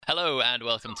Hello and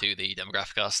welcome to the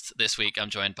Demographicast. This week I'm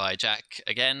joined by Jack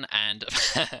again and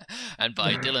and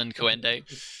by Dylan Kawende.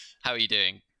 How are you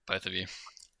doing, both of you?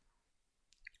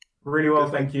 Really well,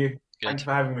 Good. thank you. Thanks Good,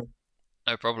 for having me.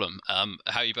 no problem. How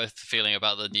are you both feeling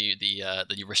about the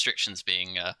new restrictions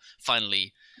being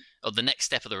finally, or the next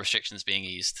step of the restrictions being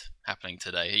eased, happening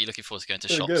today? Are you looking forward to going to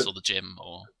Very shops good. or the gym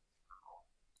or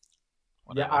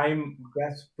Yeah, whatever? I'm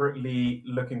desperately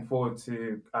looking forward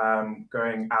to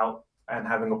going out and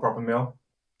having a proper meal.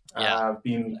 Yeah, I've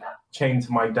been chained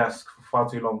to my desk for far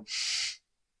too long.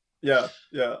 Yeah,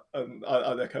 and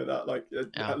I'd echo that.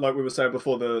 yeah, Like we were saying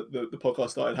before the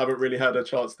podcast started, haven't really had a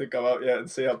chance to go out yet and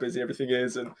see how busy everything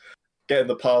is and get in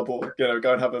the pub or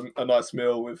go and have a nice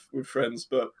meal with friends.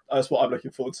 But that's what I'm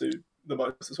looking forward to the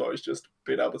most as well, is just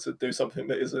being able to do something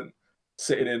that isn't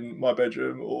sitting in my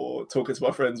bedroom or talking to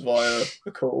my friends via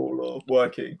a call or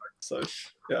working. So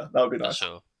yeah, that would be for nice.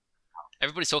 sure.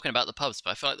 Everybody's talking about the pubs,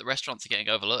 but I feel like the restaurants are getting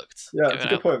overlooked. Yeah, Going it's a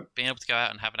good out, point. being able to go out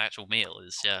and have an actual meal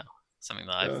is something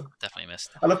that I've Yeah. definitely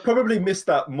missed. And I've probably missed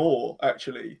that more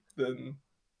actually than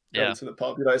Yeah. going to the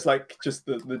pub. It's like just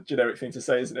the generic thing to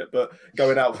say, isn't it? But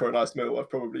going out for a nice meal, I've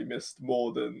probably missed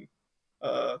more than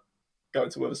going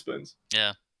to Wetherspoons.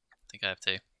 Yeah, I think I have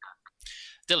too.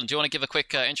 Dylan, do you want to give a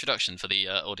quick introduction for the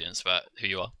audience about who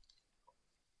you are?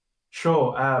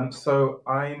 Sure. So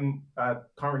I'm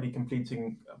currently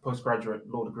completing a postgraduate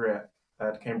law degree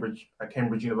at Cambridge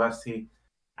University,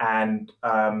 and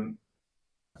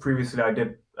previously I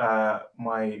did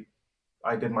my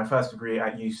first degree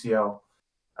at UCL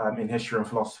in history and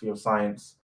philosophy of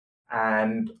science,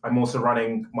 and I'm also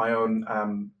running my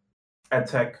own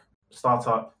edtech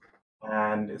startup,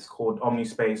 and it's called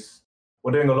OmniSpace.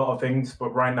 We're doing a lot of things,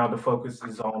 but right now the focus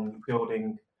is on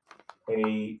building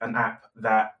an app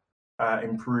that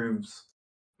improves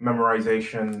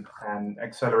memorization and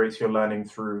accelerates your learning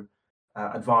through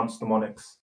advanced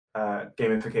mnemonics,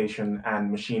 gamification,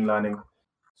 and machine learning.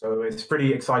 So it's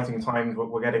pretty exciting times, but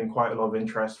we're getting quite a lot of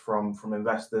interest from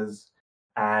investors,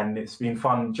 and it's been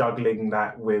fun juggling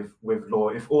that with law.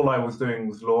 If all I was doing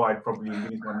was law, I'd probably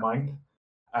lose my mind.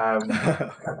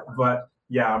 But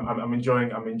yeah, I'm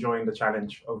enjoying the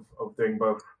challenge of doing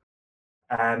both.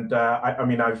 And I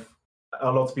mean, a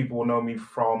lot of people will know me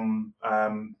from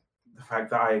the fact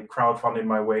that I crowdfunded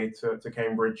my way to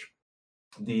Cambridge.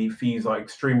 The fees are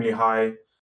extremely high,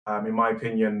 in my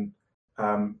opinion,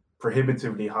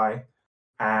 prohibitively high,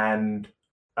 and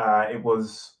it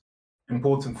was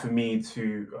important for me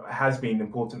has been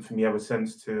important for me ever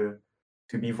since to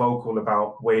be vocal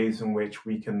about ways uh,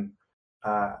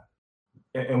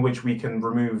 in which we can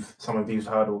remove some of these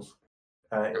hurdles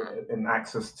in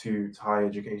access to higher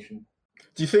education.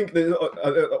 Do you think that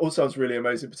it all sounds really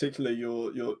amazing, particularly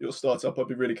your startup? I'd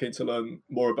be really keen to learn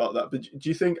more about that. But do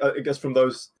you think, I guess, from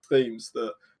those themes,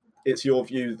 that it's your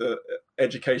view that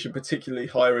education, particularly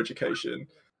higher education,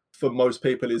 for most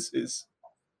people is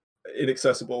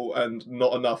inaccessible and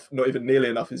not enough, not even nearly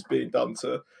enough, is being done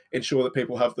to ensure that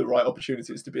people have the right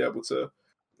opportunities to be able to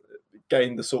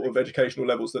gain the sort of educational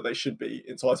levels that they should be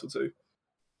entitled to?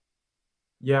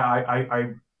 Yeah,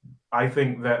 I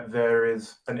think that there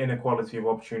is an inequality of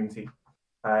opportunity,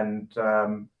 and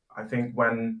I think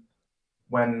when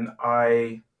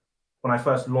I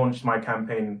first launched my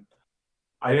campaign,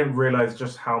 I didn't realize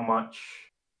just how much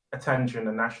attention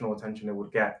and national attention it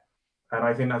would get, and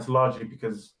I think that's largely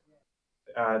because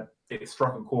it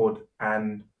struck a chord,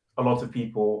 and a lot of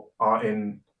people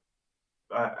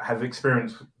have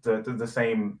experienced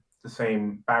the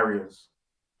same barriers,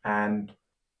 and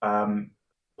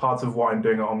part of what I'm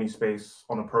doing at OmniSpace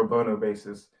on a pro bono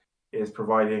basis is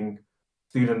providing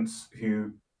students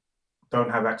who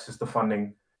don't have access to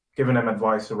funding, giving them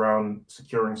advice around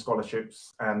securing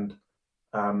scholarships and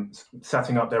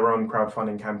setting up their own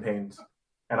crowdfunding campaigns.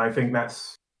 And I think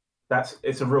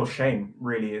it's a real shame,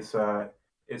 really. It's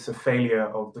a failure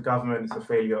of the government. It's a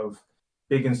failure of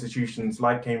big institutions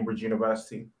like Cambridge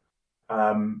University.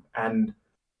 And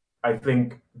I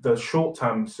think the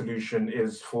short-term solution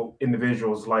is for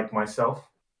individuals like myself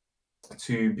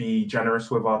to be generous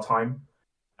with our time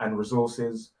and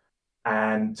resources,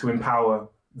 and to empower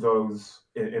those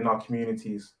in our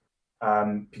communities,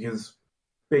 because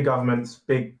big governments,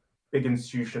 big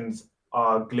institutions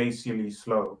are glacially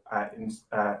slow at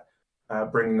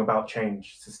bringing about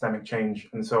change, systemic change.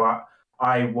 And so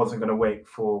I wasn't going to wait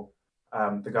for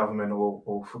the government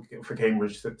or for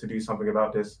Cambridge to do something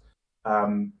about this.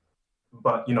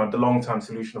 But the long-term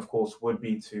solution, of course, would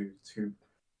be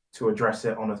to address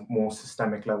it on a more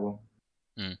systemic level.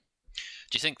 Mm.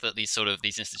 Do you think that these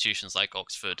institutions like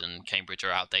Oxford and Cambridge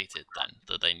are outdated? Then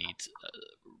that they need,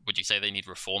 would you say they need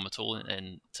reform at all,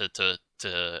 to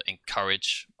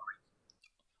encourage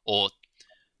or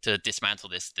to dismantle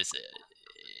this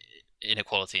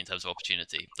inequality in terms of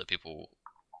opportunity that they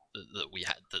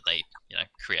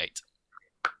create?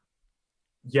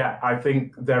 Yeah, I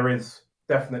think there is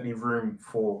definitely room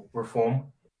for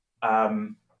reform.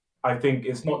 I think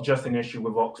it's not just an issue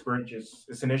with Oxbridge;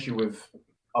 it's an issue with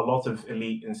a lot of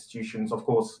elite institutions. Of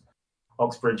course,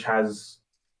 Oxbridge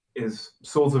is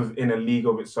sort of in a league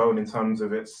of its own in terms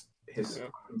of its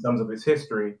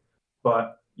history,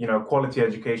 but quality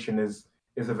education is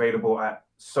available at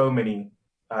so many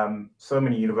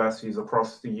universities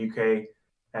across the UK,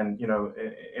 and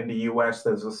in the US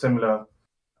there's a similar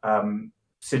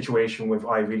situation with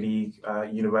Ivy League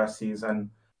universities, and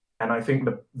I think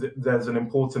that there's an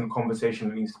important conversation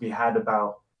that needs to be had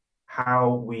about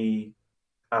how we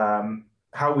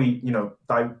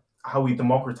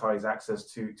democratize access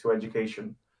to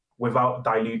education without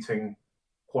diluting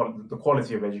the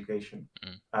quality of education.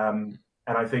 And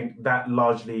I think that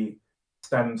largely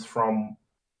stems from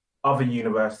other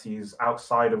universities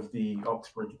outside of the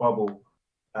Oxbridge bubble,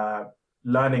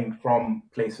 learning from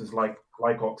places like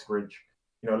Oxbridge,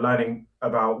 learning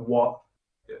about what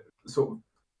sort of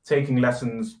taking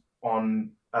lessons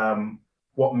on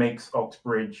what makes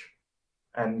Oxbridge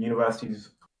and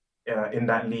universities in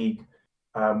that league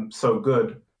so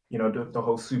good. The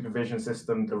whole supervision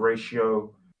system, the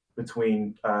ratio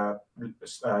between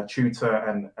tutor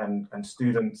and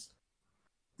students.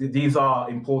 These are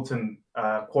important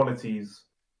qualities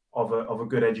of a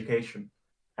good education,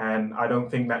 and I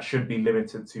don't think that should be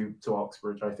limited to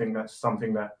Oxbridge. I think that's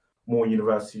something that more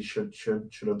universities should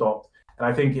adopt, and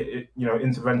I think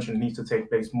intervention needs to take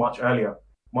place much earlier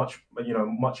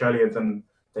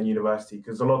than university,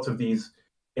 because a lot of these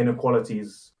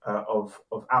inequalities of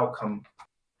outcome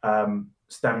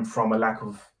stem from a lack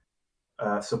of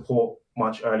support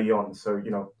much early on. So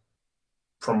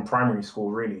from primary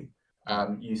school, really.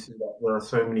 You see that there are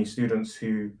so many students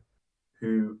who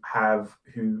don't have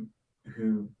the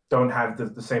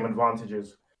same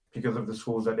advantages because of the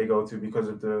schools that they go to, because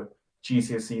of the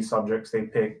GCSE subjects they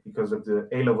pick, because of the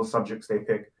A-level subjects they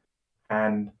pick,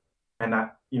 and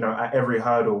at every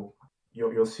hurdle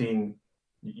you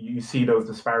see those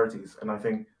disparities. And I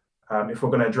think if we're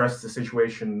going to address the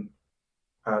situation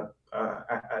at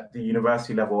the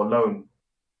university level alone,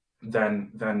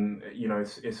 then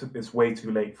it's way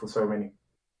too late for so many.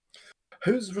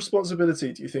 Whose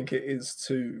responsibility do you think it is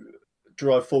to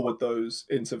drive forward those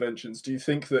interventions? Do you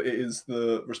think that it is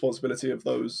the responsibility of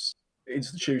those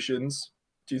institutions?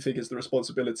 Do you think it's the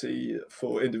responsibility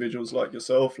for individuals like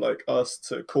yourself, like us,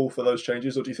 to call for those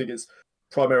changes? Or do you think it's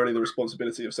primarily the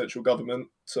responsibility of central government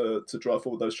to drive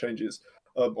forward those changes?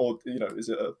 Or is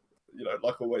it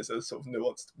like always, a sort of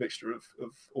nuanced mixture of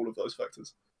all of those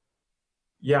factors?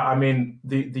 Yeah, I mean,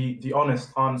 the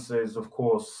honest answer is, of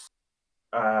course,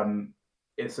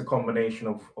 it's a combination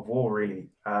of all, really.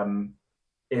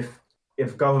 If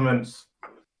governments,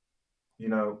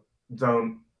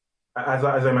 don't, as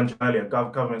I mentioned earlier,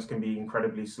 governments can be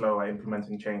incredibly slow at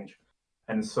implementing change,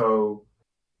 and so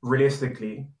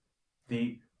realistically,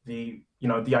 the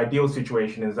ideal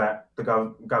situation is that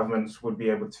the governments would be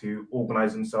able to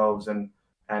organize themselves and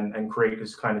create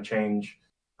this kind of change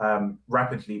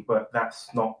rapidly, but that's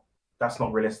not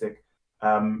realistic.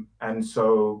 And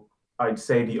so I'd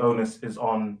say the onus is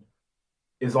on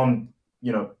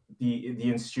the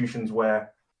institutions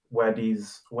where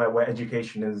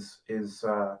education is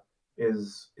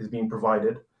being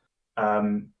provided,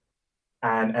 and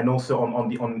also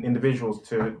on individuals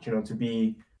to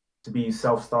be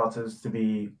self-starters, to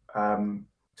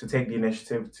take the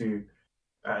initiative to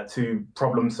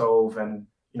problem solve. And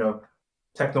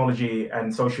technology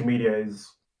and social media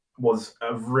was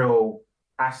a real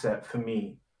asset for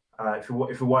me. If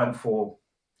it weren't for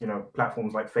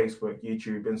platforms like Facebook,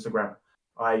 YouTube, Instagram,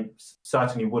 I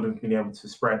certainly wouldn't have been able to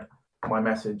spread my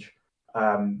message,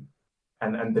 and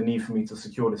the need for me to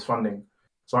secure this funding.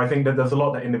 So I think that there's a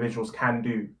lot that individuals can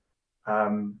do,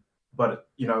 but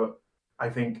I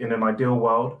think in an ideal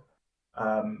world,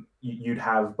 you'd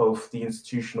have both the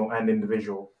institutional and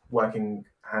individual working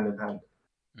hand in hand.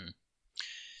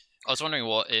 I was wondering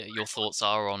what your thoughts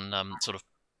are on sort of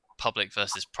public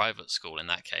versus private school in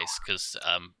that case, because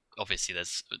obviously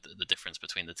there's the difference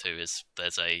between the two is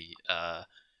there's a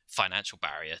financial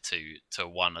barrier to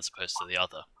one as opposed to the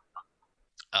other.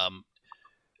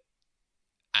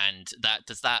 And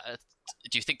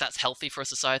do you think that's healthy for a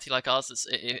society like ours?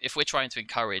 If we're trying to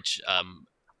encourage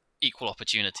equal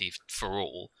opportunity for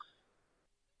all,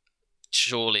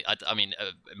 surely, I mean,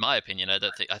 in my opinion, I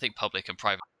think public and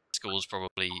private schools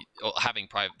probably, or having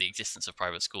the existence of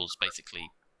private schools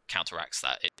basically counteracts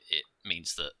that. It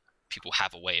means that people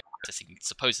have a way of accessing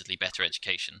supposedly better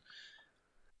education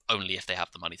only if they have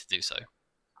the money to do so.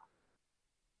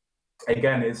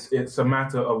 Again, it's a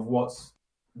matter of what's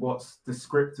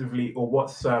descriptively, or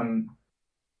what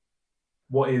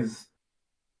is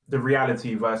the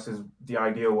reality versus the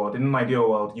ideal world. In an ideal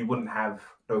world, you wouldn't have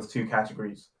those two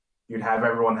categories. You'd have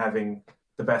everyone having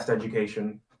the best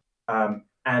education,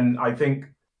 and I think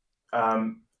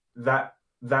that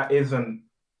isn't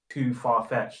too far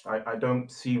fetched. I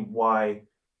don't see why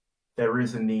there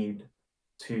is a need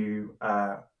to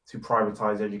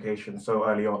privatize education so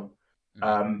early on.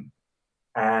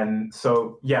 And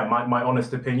so, yeah, my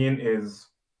honest opinion is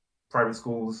private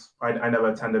schools. I never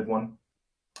attended one.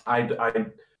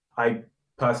 I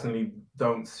personally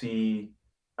don't see,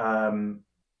 I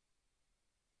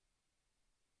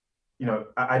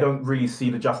don't really see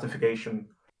the justification.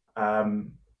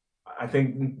 I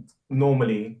think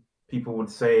normally people would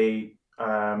say,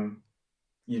 I'm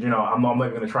not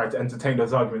going to try to entertain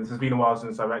those arguments. It's been a while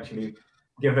since I've actually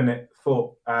given it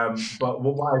thought. But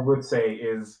what I would say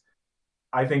is,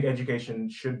 I think education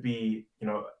should be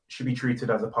treated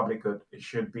as a public good. It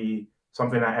should be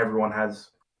something that everyone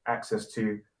has access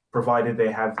to, provided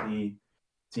they have the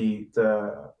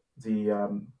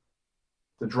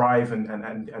drive and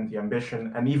the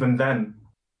ambition. And even then,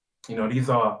 these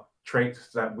are traits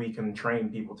that we can train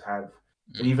people to have.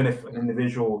 So even if an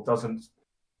individual doesn't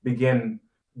begin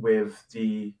with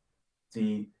the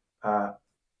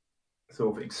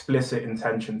sort of explicit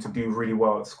intention to do really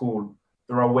well at school,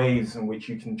 there are ways in which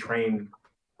you can train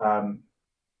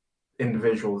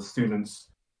individuals, students,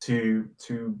 to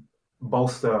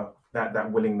bolster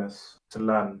that willingness to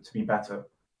learn, to be better.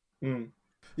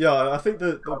 Yeah, I think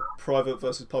the private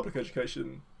versus public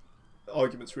education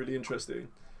argument's really interesting.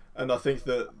 And I think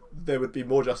that there would be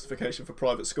more justification for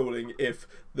private schooling if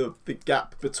the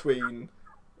gap between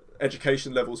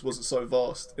education levels wasn't so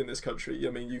vast in this country.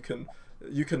 I mean, you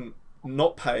can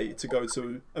not pay to go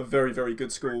to a very, very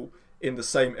good school in the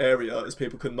same area as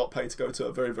people could not pay to go to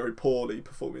a very, very poorly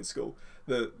performing school.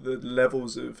 The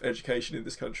levels of education in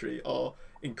this country are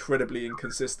incredibly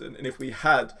inconsistent. And if we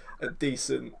had a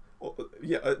decent,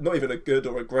 not even a good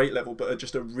or a great level, but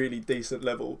just a really decent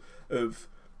level of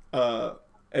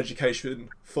education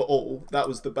for all, that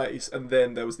was the base, and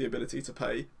then there was the ability to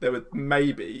pay, there would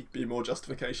maybe be more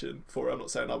justification for it. I'm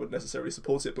not saying I would necessarily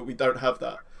support it, but we don't have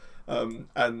that. And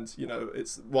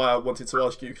it's why I wanted to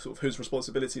ask you sort of whose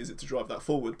responsibility is it to drive that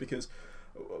forward, because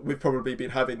we've probably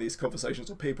been having these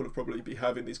conversations, or people have probably been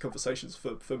having these conversations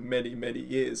for many, many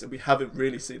years, and we haven't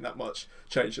really seen that much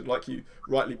change. And like you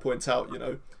rightly point out,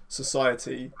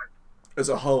 society as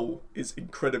a whole is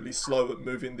incredibly slow at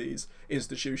moving these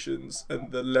institutions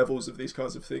and the levels of these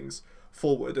kinds of things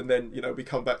forward. And then we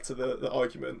come back to the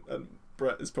argument, and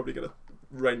Brett is probably going to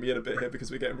rein me in a bit here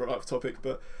because we're getting right off topic,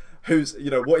 but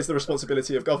what is the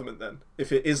responsibility of government then,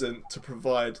 if it isn't to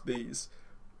provide these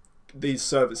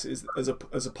services as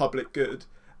a public good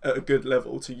at a good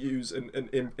level, to use and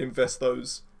invest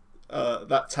those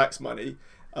that tax money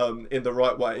in the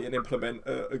right way and implement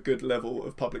a good level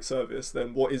of public service?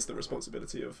 Then what is the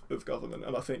responsibility of government?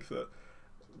 And I think that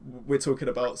we're talking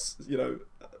about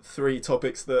three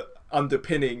topics that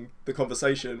underpinning the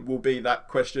conversation will be that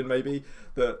question, maybe,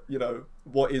 that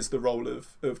what is the role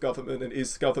of government, and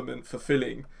is government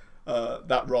fulfilling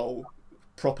that role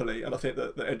properly? And I think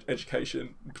that the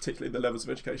education, particularly the levels of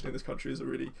education in this country, is a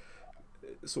really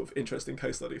sort of interesting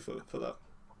case study for that.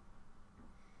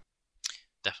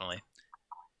 Definitely.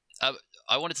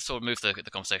 I wanted to sort of move the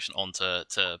conversation on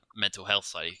to mental health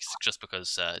side, just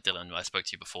because Dylan, I spoke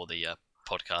to you before the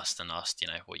podcast and asked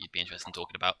what you'd be interested in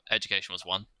talking about. Education was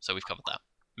one, so we've covered that.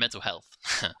 Mental health.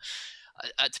 To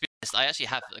be honest, I actually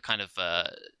have a kind of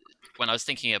when I was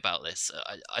thinking about this,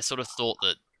 I sort of thought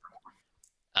that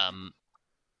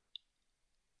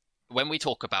when we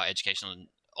talk about education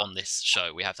on this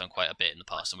show, we have done quite a bit in the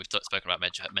past, and we've spoken about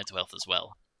mental health as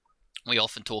well. We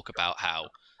often talk about how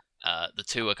the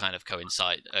two are kind of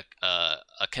are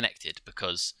connected,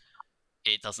 because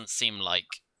it doesn't seem like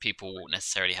people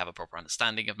necessarily have a proper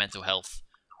understanding of mental health,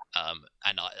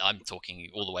 and I'm talking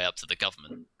all the way up to the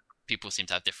government. People seem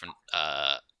to have different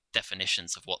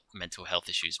definitions of what mental health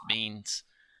issues means,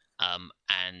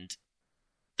 and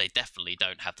they definitely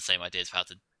don't have the same ideas of how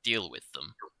to deal with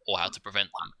them or how to prevent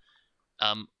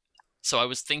them. So I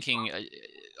was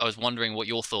wondering what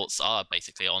your thoughts are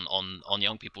basically on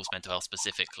young people's mental health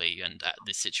specifically, and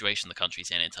the situation the country's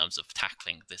in terms of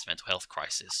tackling this mental health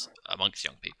crisis amongst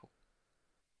young people.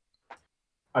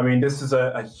 I mean, this is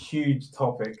a huge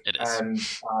topic, It is. and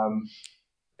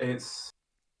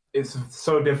it's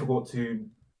so difficult to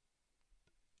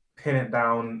pin it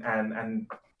down and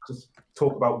just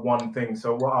talk about one thing.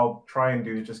 So what I'll try and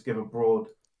do is just give a broad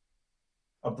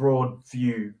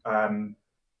view,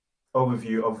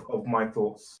 overview of my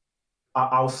thoughts.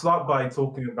 I'll start by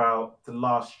talking about the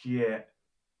last year,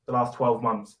 the last 12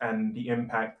 months, and the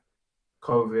impact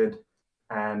COVID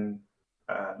and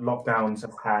lockdowns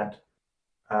have had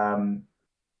on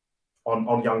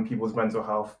young people's mental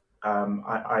health.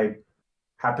 I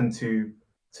happen to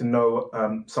know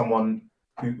someone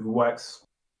who works,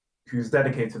 who's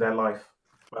dedicated their life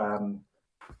to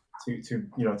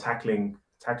tackling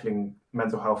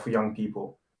mental health for young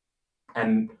people,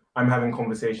 and I'm having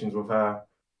conversations with her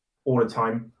all the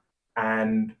time,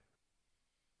 and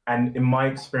in my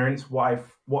experience,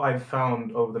 what I've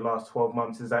found over the last 12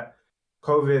 months is that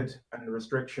COVID and the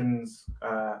restrictions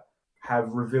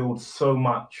have revealed uh,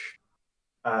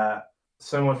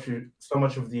 so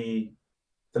much of the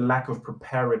lack of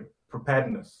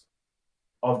preparedness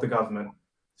of the government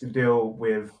to deal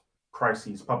with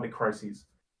crises, public crises,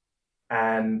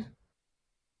 and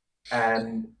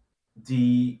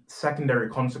the secondary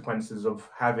consequences of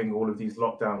having all of these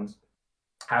lockdowns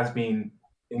has been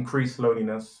increased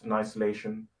loneliness and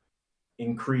isolation,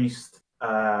 increased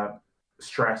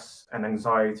stress and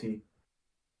anxiety,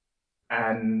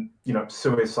 and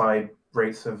suicide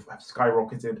rates have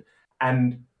skyrocketed.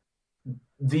 And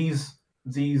this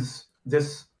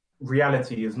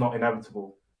reality is not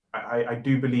inevitable. I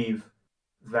do believe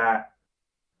that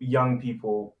young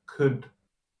people could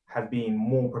have been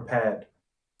more prepared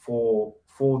for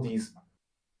these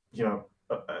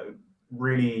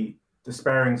really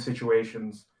despairing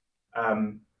situations,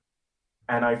 and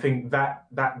I think that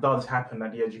does happen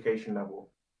at the education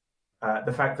level.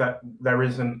 The fact that there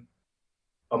isn't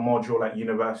a module at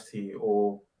university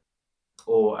or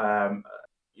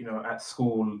at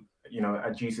school,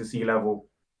 at GCSE level,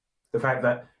 the fact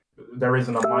that there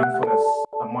isn't a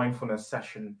mindfulness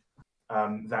session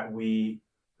that we're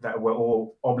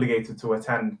all obligated to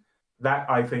attend, that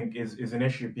I think is an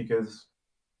issue, because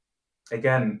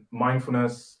again,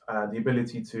 mindfulness, the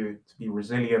ability to be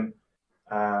resilient,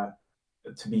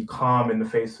 to be calm in the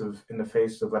face of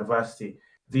adversity,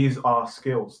 these are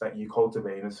skills that you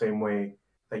cultivate in the same way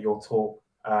that you're taught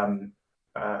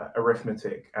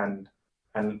arithmetic and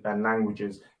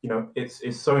languages.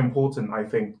 It's so important, I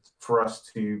think, for us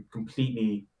to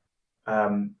completely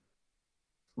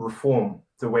reform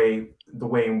the way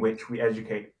in which we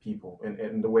educate people,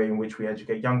 and the way in which we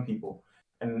educate young people,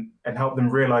 and help them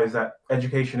realize that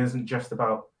education isn't just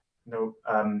about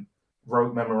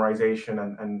rote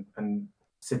memorization and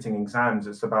sitting exams.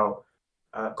 It's about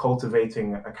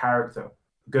cultivating a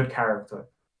good character,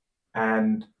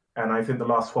 and I think the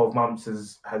last 12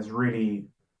 months has really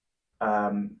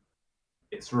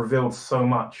it's revealed so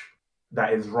much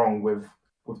that is wrong with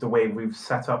the way we've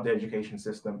set up the education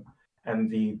system, and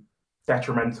the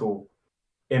detrimental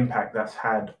impact that's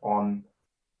had on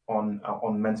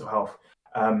mental health.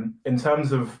 In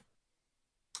terms of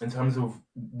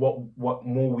what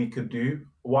more we could do,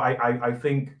 what I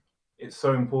think it's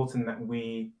so important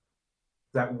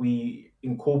that we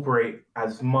incorporate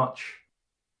as much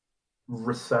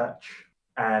research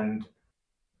and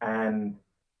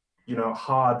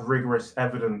hard, rigorous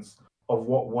evidence of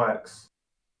what works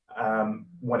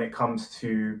when it comes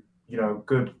to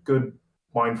good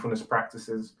mindfulness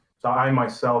practices. So I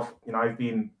myself, I've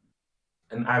been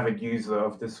an avid user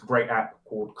of this great app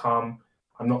called Calm.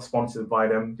 I'm not sponsored by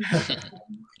them,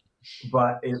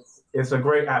 but it's a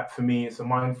great app for me. It's a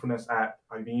mindfulness app.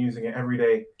 I've been using it every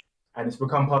day, and it's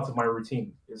become part of my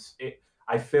routine.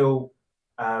 I feel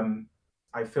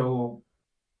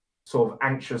sort of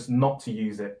anxious not to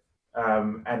use it,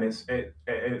 and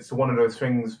it's one of those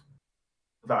things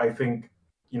that I think,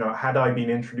 had I been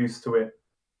introduced to it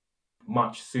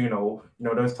much sooner, or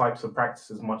those types of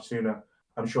practices much sooner,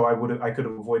 I'm sure I could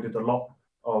have avoided a lot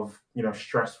of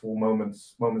stressful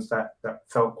moments that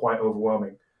felt quite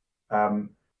overwhelming.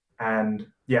 And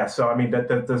yeah, so I mean,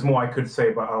 there's more I could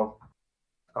say, but I'll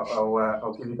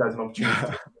give you guys an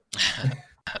opportunity.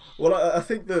 Well, I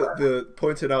think that the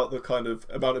pointing out the kind of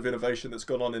amount of innovation that's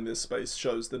gone on in this space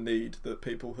shows the need that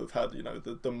people have had,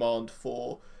 the demand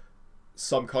for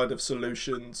some kind of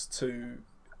solutions to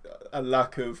a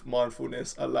lack of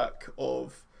mindfulness, a lack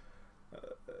of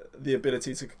the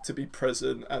ability to be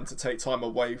present and to take time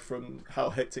away from how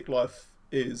hectic life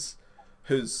is,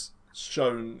 has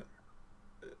shown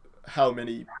how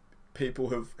many people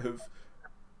have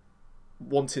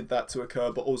wanted that to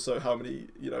occur, but also how many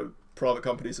private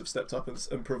companies have stepped up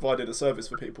and provided a service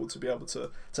for people to be able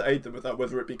to aid them with that,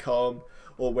 whether it be Calm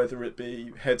or whether it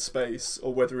be Headspace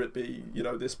or whether it be, you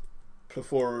know, this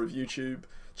plethora of YouTube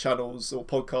channels or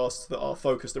podcasts that are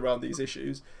focused around these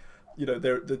issues. You know,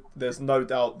 there's no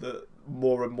doubt that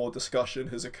more and more discussion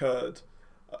has occurred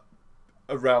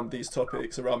around these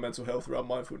topics, around mental health, around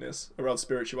mindfulness, around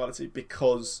spirituality,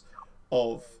 because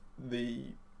of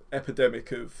the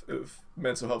epidemic of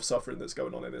mental health suffering that's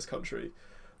going on in this country.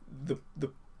 The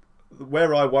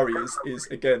where I worry is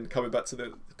again, coming back to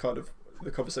the kind of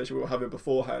the conversation we were having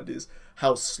beforehand, is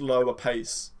how slow a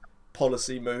pace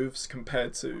policy moves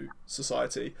compared to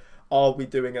society. Are we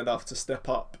doing enough to step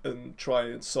up and try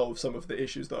and solve some of the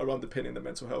issues that are underpinning the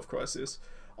mental health crisis?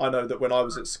 I know that when I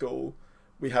was at school,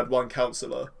 we had one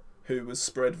counsellor who was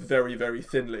spread very, very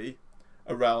thinly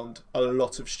around a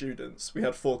lot of students. We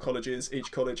had 4 colleges,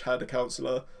 each college had a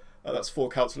counsellor. That's 4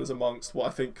 counsellors amongst what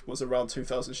I think was around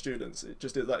 2,000 students. It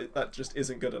just is that just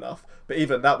isn't good enough. But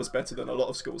even that was better than a lot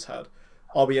of schools had.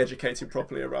 Are we educating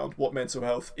properly around what mental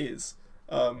health is?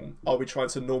 Are we trying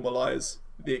to normalise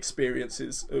the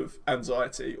experiences of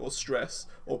anxiety or stress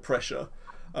or pressure,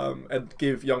 and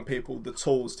give young people the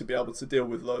tools to be able to deal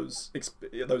with those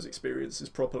experiences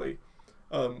properly?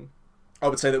 I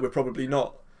would say that we're probably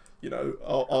not. You know,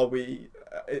 are we?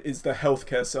 Is the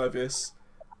healthcare service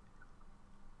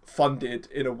funded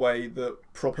in a way that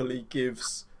properly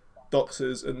gives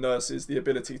doctors and nurses the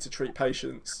ability to treat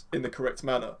patients in the correct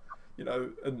manner? You know,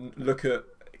 and look at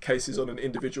cases on an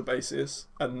individual basis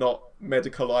and not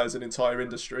medicalize an entire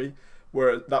industry,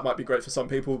 where that might be great for some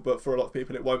people, but for a lot of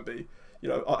people it won't be. You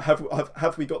know,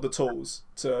 have we got the tools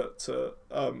to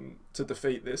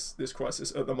defeat this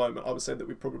crisis at the moment? I would say that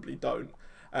we probably don't.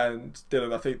 And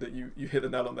Dylan, I think that you hit the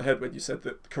nail on the head when you said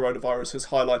that coronavirus has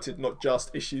highlighted not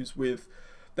just issues with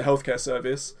the healthcare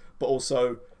service, but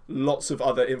also lots of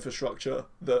other infrastructure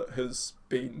that has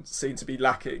been seen to be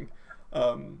lacking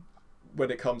when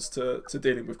it comes to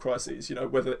dealing with crises. You know,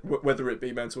 whether it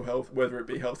be mental health, whether it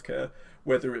be healthcare,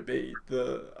 whether it be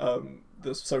the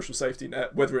social safety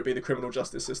net, whether it be the criminal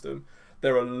justice system.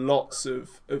 There are lots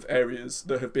of areas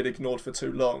that have been ignored for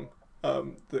too long,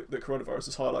 that coronavirus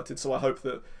has highlighted. So I hope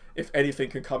that if anything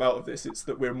can come out of this, it's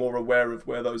that we're more aware of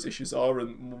where those issues are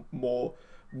and more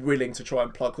willing to try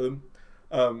and plug them.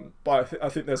 But I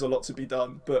think there's a lot to be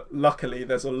done. But luckily,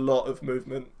 there's a lot of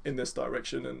movement in this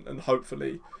direction, and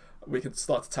hopefully we can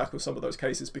start to tackle some of those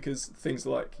cases, because things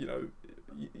like, you know,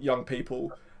 young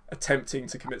people attempting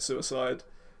to commit suicide,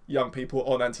 young people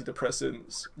on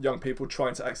antidepressants, young people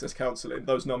trying to access counselling,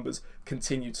 those numbers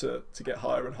continue to get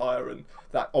higher and higher, and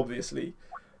that obviously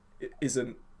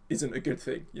isn't a good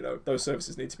thing. You know, those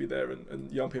services need to be there,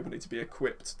 and young people need to be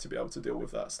equipped to be able to deal with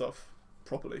that stuff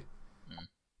properly.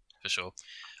 For sure.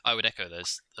 I would echo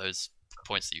those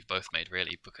points that you've both made,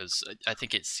 really, because I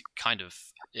think it's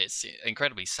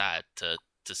incredibly sad to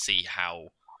see how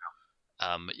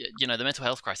you know, the mental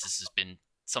health crisis has been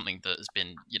something that has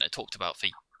been, you know, talked about for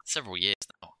several years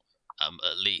now,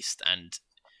 at least. And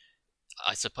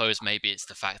I suppose maybe it's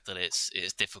the fact that it's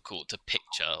difficult to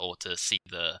picture or to see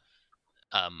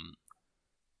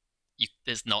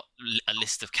there's not a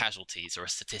list of casualties or a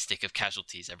statistic of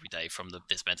casualties every day from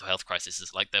this mental health crisis,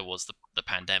 is like there was the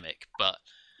pandemic, but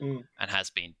and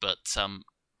has been. But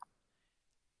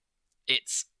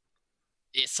it's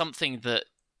something that,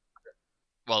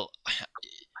 well,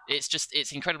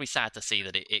 it's incredibly sad to see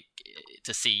that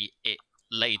it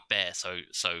laid bare so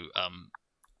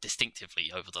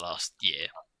distinctively over the last year.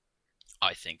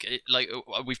 I think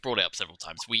we've brought it up several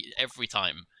times.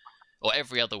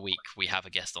 Every other week we have a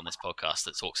guest on this podcast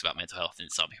that talks about mental health in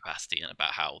some capacity and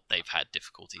about how they've had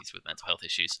difficulties with mental health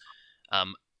issues.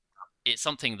 It's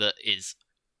something that is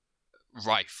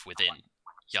rife within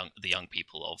the young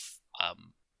people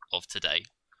of today.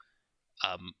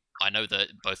 I know that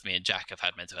both me and Jack have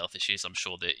had mental health issues. I'm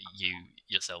sure that you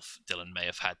yourself, Dylan, may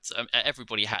have had.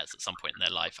 Everybody has at some point in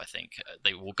their life, I think.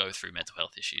 They will go through mental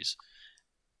health issues.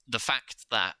 The fact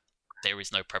that there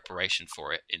is no preparation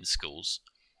for it in schools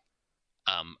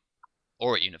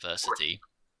or at university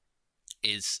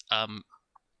is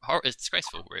it's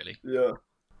disgraceful, really. Yeah.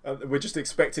 We're just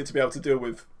expected to be able to deal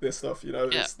with this stuff, you know.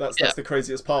 Yeah. That's the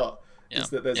craziest part. Yeah. Is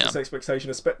that there's this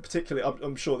expectation, particularly,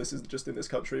 I'm sure this isn't just in this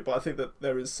country, but I think that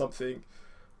there is something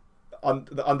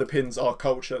that underpins our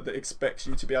culture that expects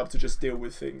you to be able to just deal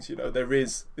with things. You know, there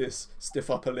is this stiff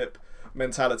upper lip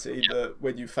mentality that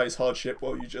when you face hardship,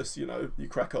 well, you just, you know, you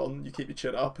crack on, you keep your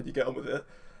chin up, and you get on with it.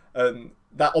 And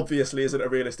that obviously isn't a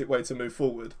realistic way to move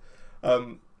forward.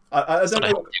 I don't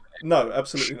know. No,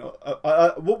 absolutely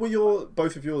not. What were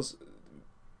both of yours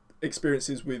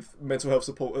experiences with mental health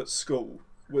support at school?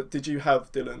 did you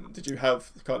have, Dylan? Did you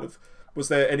have kind of, was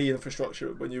there any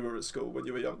infrastructure when you were at school, when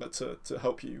you were younger, to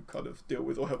help you kind of deal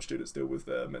with, or help students deal with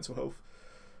their mental health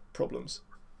problems?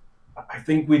 I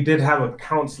think we did have a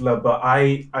counselor, but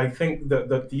I think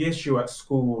that the issue at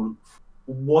school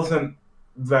wasn't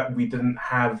that we didn't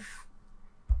have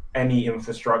any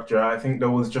infrastructure. I think there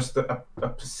was just a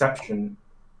perception,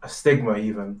 a stigma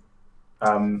even,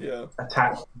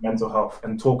 attached to mental health,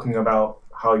 and talking about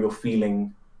how you're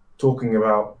feeling, talking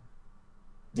about,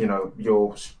 you know,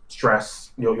 your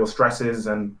stress, your stresses,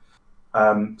 and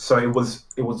so it was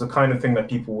the kind of thing that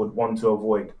people would want to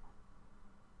avoid.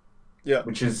 Yeah,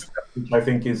 which I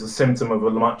think is a symptom of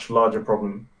a much larger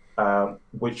problem,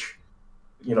 which,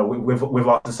 you know, with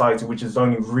our society, which is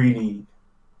only really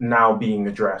now being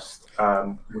addressed,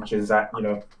 which is that, you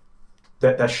know,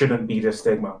 that there shouldn't be this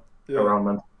stigma around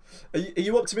mental. Are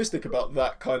you optimistic about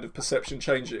that kind of perception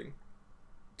changing?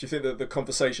 Do you think that the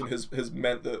conversation has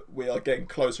meant that we are getting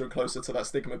closer and closer to that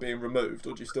stigma being removed,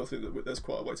 or do you still think that there's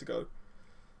quite a way to go?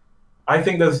 I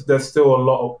think there's still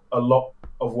a lot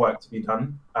of work to be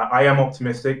done. I am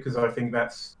optimistic because I think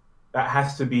that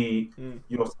has to be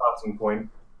your starting point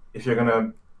if you're going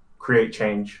to create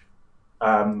change.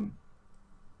 But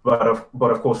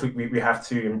of course we have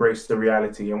to embrace the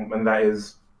reality, and that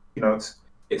is, you know,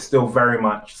 it's still very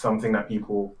much something that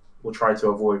people will try to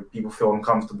avoid. People feel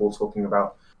uncomfortable talking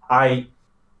about. I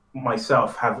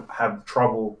myself have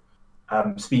trouble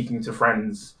speaking to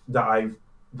friends that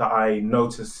I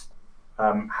notice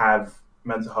have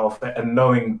mental health, and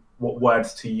knowing what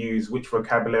words to use, which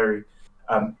vocabulary.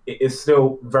 It is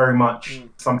still very much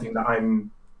something that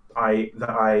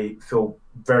I feel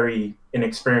very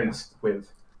inexperienced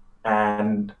with,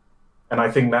 and I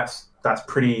think that's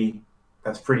pretty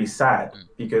sad,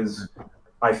 because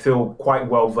I feel quite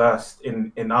well versed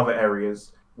in other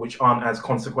areas which aren't as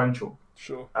consequential.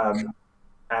 Sure.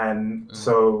 And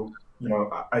so, you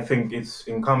know, I think it's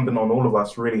incumbent on all of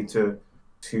us really to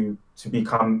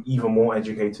become even more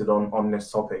educated on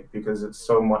this topic, because it's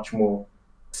so much more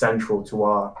central to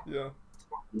our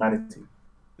humanity.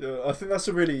 Yeah, I think that's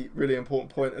a really, really important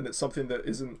point, and it's something that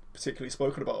isn't particularly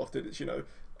spoken about often. It's, you know,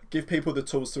 give people the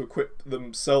tools to equip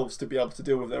themselves to be able to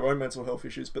deal with their own mental health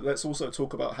issues, but let's also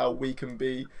talk about how we can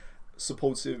be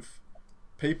supportive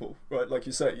people, right? Like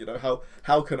you say, you know,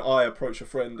 how can I approach a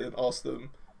friend and ask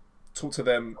them, talk to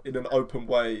them in an open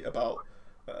way about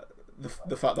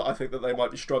the fact that I think that they might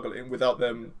be struggling, without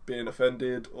them being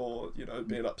offended or, you know,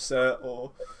 being upset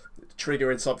or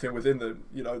triggering something within them.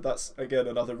 You know, that's again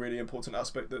another really important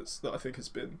aspect that I think has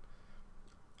been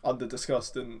under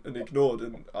discussed and ignored.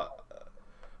 And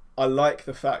I like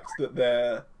the fact that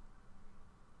there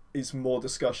is more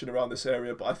discussion around this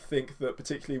area, but I think that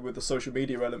particularly with the social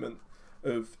media element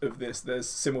of this, there's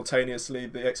simultaneously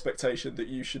the expectation that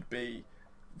you should be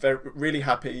really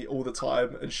happy all the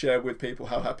time and share with people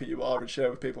how happy you are and share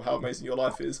with people how amazing your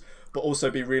life is, but also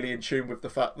be really in tune with the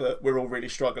fact that we're all really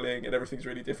struggling and everything's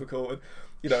really difficult. And,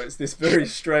 you know, it's this very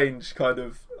strange kind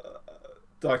of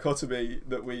dichotomy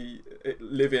that we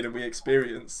live in and we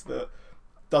experience that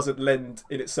doesn't lend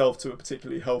in itself to a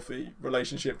particularly healthy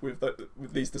relationship with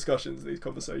these discussions, these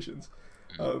conversations.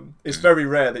 It's very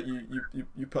rare that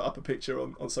you put up a picture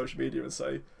on social media and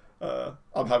say,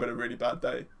 I'm having a really bad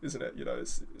day, isn't it? You know,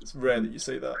 it's rare that you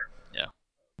see that. Yeah.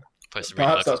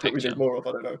 Perhaps that's what we need more of.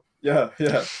 I don't know. Yeah.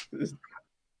 Yeah.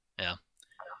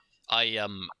 I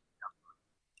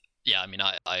mean,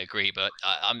 I agree, but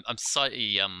I'm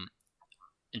slightly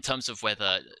in terms of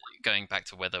whether, going back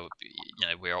to whether, you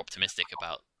know, we're optimistic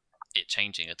about it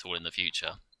changing at all in the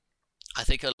future. I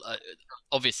think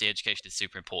obviously education is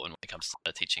super important when it comes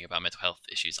to teaching about mental health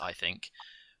issues, I think,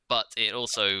 but it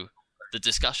also, the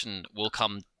discussion will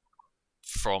come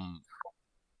from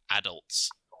adults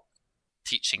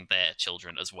teaching their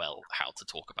children as well how to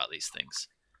talk about these things.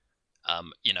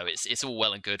 You know, it's all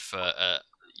well and good for a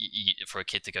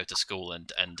kid to go to school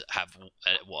and have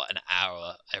an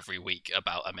hour every week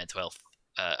about mental health,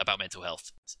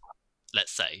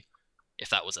 let's say, if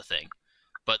that was a thing.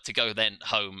 But to go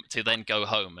home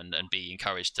and be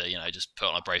encouraged to, you know, just put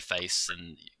on a brave face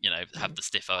and, you know, have the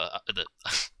stiff I've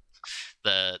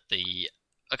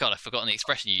forgotten the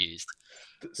expression you used.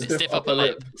 Stiff upper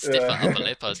lip. Stiff upper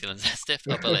lip. I was going to say stiff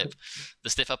upper lip. The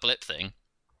stiff upper lip thing.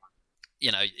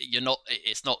 You know,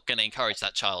 it's not going to encourage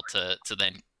that child to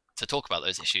then talk about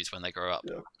those issues when they grow up.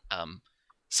 Yeah.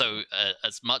 So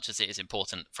as much as it is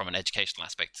important from an educational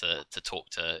aspect to talk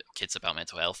to kids about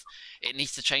mental health, it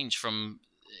needs to change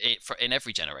in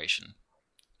every generation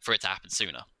for it to happen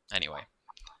sooner. Anyway,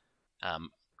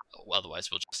 otherwise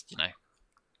we'll just, you know,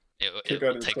 it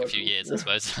will take a few years, I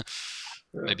suppose,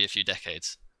 maybe a few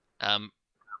decades.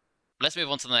 let's move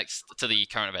on to the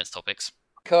current events topics.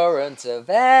 Current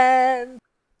event.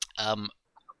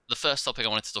 The first topic I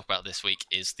wanted to talk about this week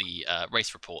is the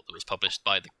race report that was published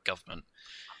by the government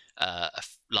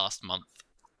last month.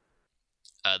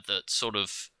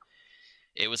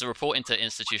 It was a report into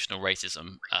institutional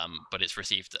racism, but it's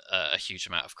received a huge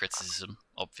amount of criticism,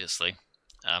 obviously.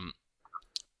 I'm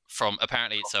going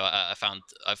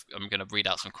to read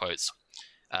out some quotes.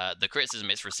 The criticism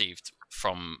it's received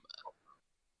from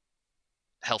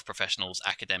health professionals,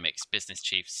 academics, business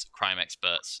chiefs, crime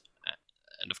experts,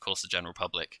 and of course the general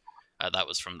public. That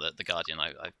was from the Guardian.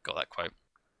 I got that quote.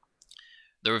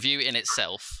 The review in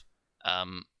itself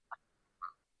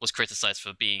was criticised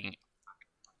for being.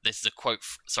 This is a quote.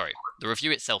 The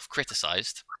review itself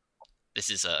criticised. This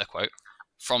is a quote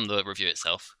from the review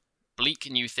itself. Bleak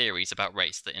new theories about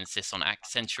race that insist on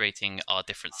accentuating our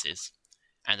differences,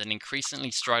 and an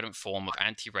increasingly strident form of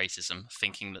anti-racism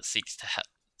thinking that seeks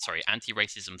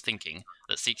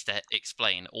to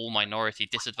explain all minority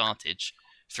disadvantage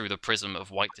through the prism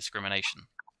of white discrimination.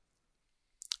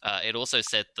 It also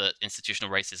said that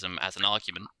institutional racism as an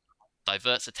argument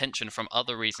diverts attention from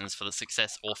other reasons for the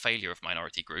success or failure of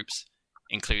minority groups,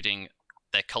 including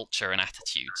their culture and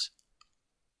attitudes.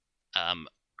 I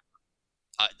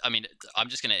mean, I'm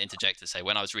just going to interject to say,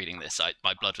 when I was reading this,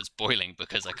 my blood was boiling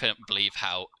because I couldn't believe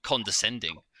how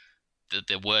condescending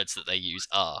the words that they use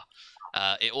are.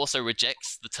 It also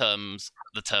rejects the term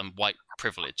white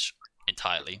privilege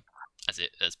entirely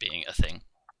as being a thing.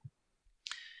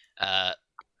 I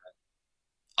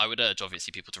would urge,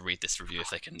 obviously, people to read this review if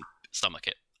they can stomach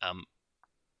it.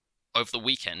 Over the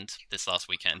weekend, this last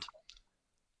weekend,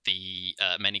 the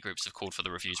many groups have called for the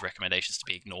review's recommendations to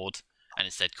be ignored, and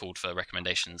instead called for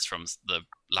recommendations from the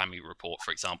Lamy report,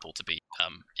 for example, to be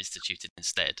instituted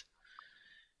instead.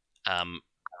 And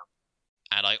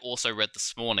I also read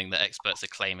this morning that experts are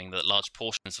claiming that large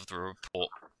portions of the report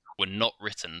were not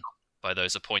written by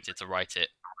those appointed to write it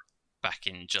back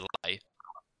in July,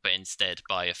 but instead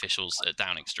by officials at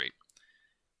Downing Street.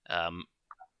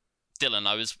 Dylan,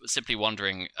 I was simply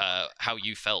wondering how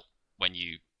you felt when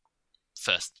you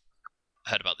first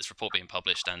heard about this report being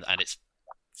published and its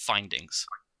findings.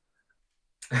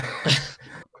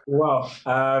 Well,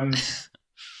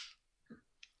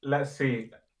 let's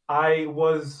see. I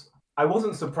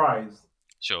wasn't surprised.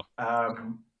 Sure.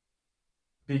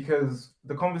 Because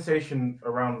the conversation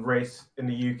around race in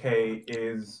the UK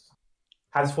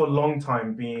has for a long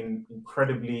time been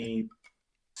incredibly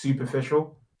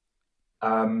superficial.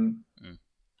 Often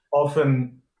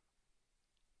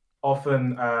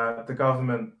the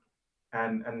government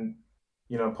and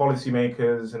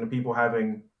policymakers and the people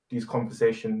having these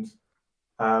conversations,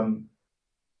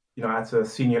 at a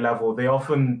senior level, they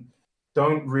often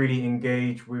don't really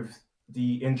engage with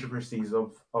the intricacies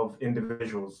of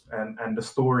individuals and the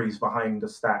stories behind the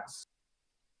stats.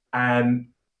 And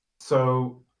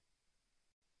so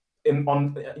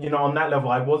on that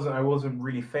level, I wasn't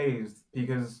really fazed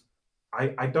because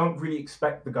I don't really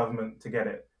expect the government to get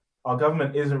it. Our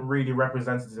government isn't really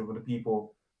representative of the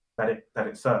people that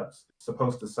it serves. It's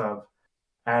supposed to serve.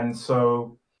 And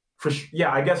so,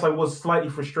 I guess I was slightly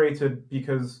frustrated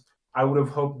because I would have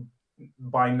hoped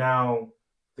by now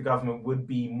the government would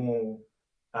be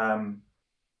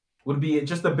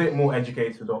just a bit more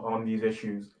educated on these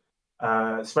issues,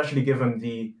 especially given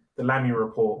the Lamy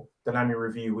report, the Lamy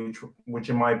review, which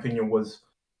in my opinion was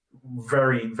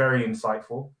very, very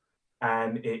insightful,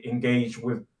 and it engaged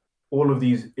with all of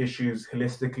these issues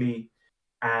holistically,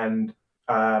 and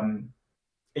and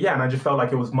I just felt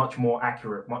like it was much more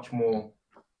accurate, much more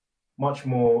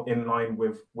in line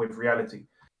with reality.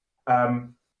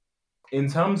 In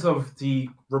terms of the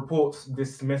report's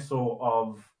dismissal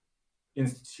of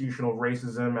institutional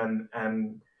racism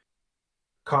and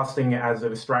casting it as a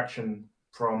distraction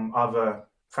from other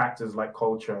factors like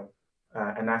culture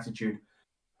and attitude,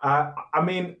 I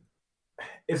mean,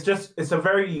 it's not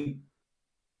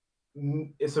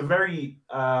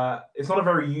a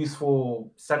very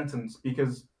useful sentence,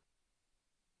 because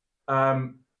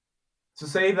to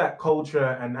say that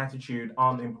culture and attitude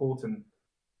aren't important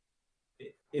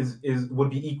would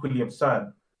be equally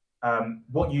absurd.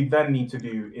 What you then need to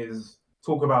do is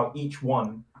talk about each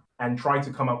one and try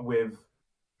to come up with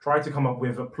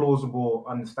a plausible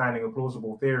understanding, a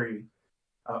plausible theory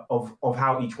of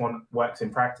how each one works in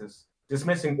practice.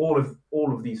 Dismissing all of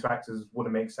these factors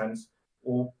wouldn't make sense,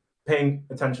 or paying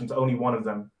attention to only one of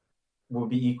them would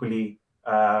be equally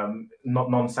not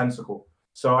nonsensical.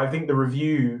 So I think the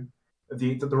review,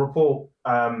 the report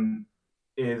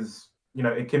is,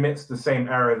 it commits the same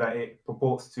error that it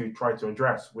purports to try to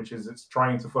address, which is it's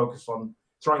trying to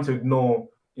ignore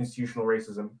institutional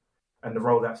racism and the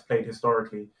role that's played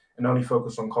historically, and only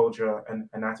focus on culture and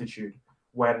attitude,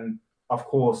 when, of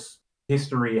course,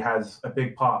 history has a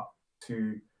big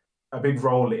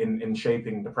role in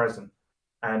shaping the present.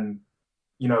 And,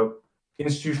 you know,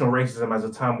 institutional racism as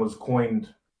a term was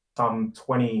coined some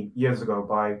 20 years ago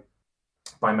by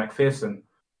Macpherson.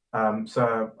 Is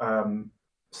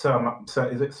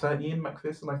it Sir Ian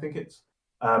Macpherson? I think it's.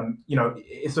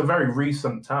 It's a very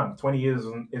recent term. 20 years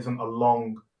isn't a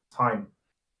long time.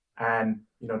 And,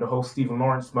 the whole Stephen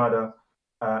Lawrence murder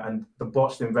and the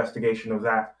botched investigation of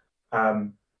that,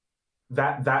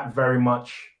 that very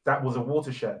much, that was a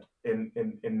watershed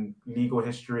in legal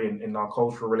history and in our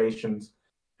cultural relations.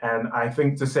 And I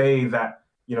think to say that,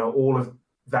 all of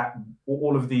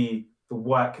the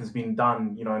work has been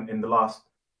done, in the last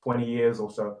 20 years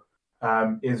or so,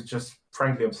 is just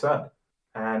frankly absurd.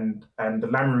 And the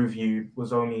Lamb Review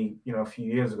was only, a few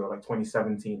years ago, like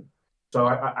 2017. So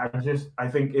I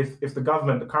think if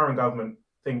the current government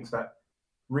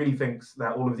really thinks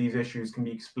that all of these issues can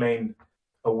be explained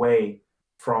away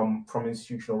from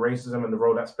institutional racism and the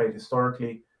role that's played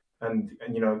historically, and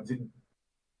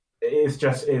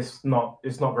it's not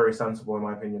very sensible, in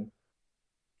my opinion.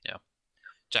 Yeah,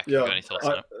 Jack, you got any thoughts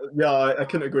on it? I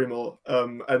couldn't agree more.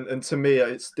 And to me,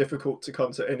 it's difficult to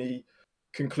come to any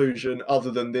conclusion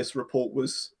other than this report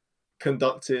was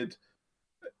conducted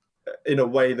in a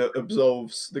way that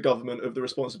absolves the government of the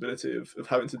responsibility of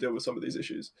having to deal with some of these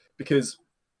issues, because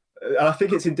I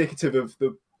think it's indicative of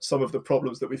some of the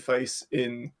problems that we face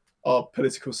in our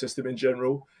political system in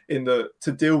general,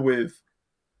 to deal with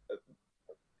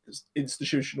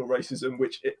institutional racism,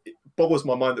 which it boggles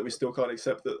my mind that we still can't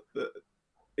accept that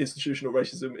institutional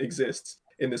racism exists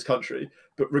in this country.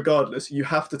 But regardless, you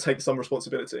have to take some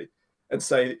responsibility and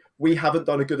say, we haven't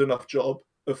done a good enough job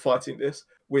of fighting this.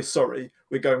 We're sorry.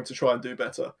 We're going to try and do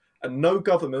better. And no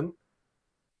government,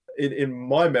 in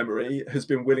my memory, has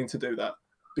been willing to do that,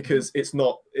 because it's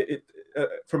not,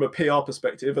 from a PR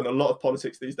perspective, and a lot of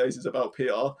politics these days is about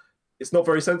PR, it's not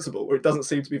very sensible, or it doesn't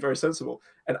seem to be very sensible.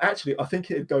 And actually, I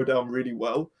think it'd go down really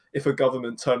well if a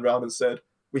government turned around and said,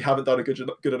 we haven't done a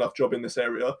good enough job in this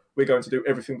area. We're going to do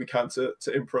everything we can to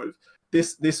improve.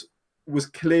 This was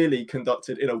clearly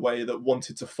conducted in a way that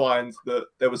wanted to find that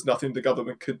there was nothing the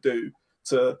government could do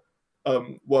to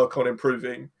work on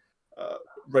improving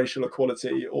racial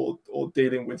equality or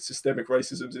dealing with systemic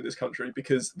racisms in this country,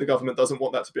 because the government doesn't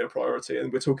want that to be a priority.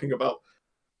 And we're talking about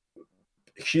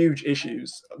huge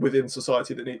issues within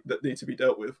society that need to be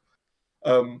dealt with.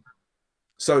 It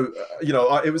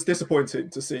was disappointing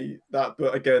to see that,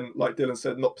 but again, like Dylan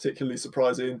said, not particularly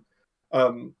surprising.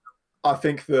 I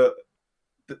think that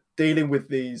dealing with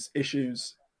these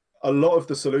issues, a lot of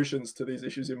the solutions to these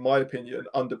issues, in my opinion,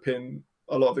 underpin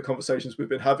a lot of the conversations we've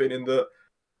been having, in that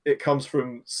it comes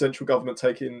from central government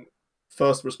taking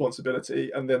first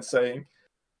responsibility and then saying,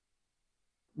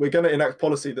 we're going to enact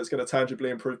policy that's going to tangibly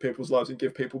improve people's lives and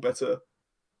give people better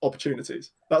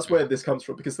opportunities. That's where this comes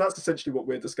from, because that's essentially what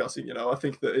we're discussing. I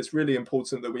think that it's really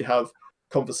important that we have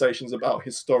conversations about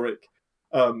historic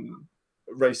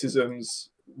racisms,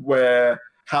 where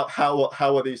how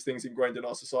are these things ingrained in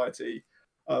our society?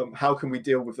 How can we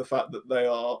deal with the fact that they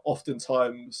are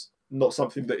oftentimes not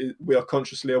something that we are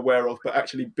consciously aware of, but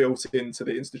actually built into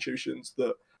the institutions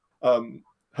that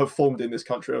have formed in this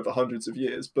country over hundreds of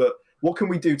years? But what can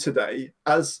we do today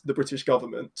as the British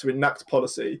government to enact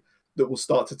policy that will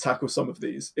start to tackle some of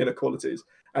these inequalities?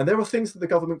 And there are things that the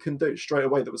government can do straight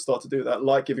away that will start to do that,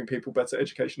 like giving people better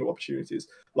educational opportunities,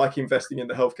 like investing in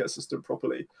the healthcare system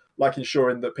properly, like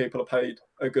ensuring that people are paid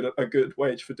a good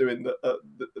wage for doing the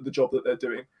job that they're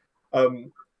doing.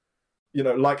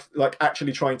 Like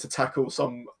actually trying to tackle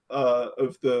some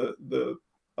of the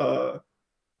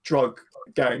drug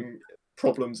gang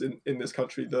problems in this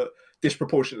country that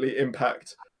disproportionately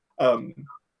impact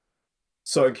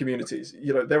certain communities.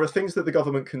 There are things that the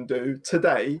government can do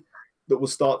today that will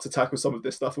start to tackle some of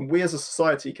this stuff, and we as a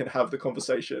society can have the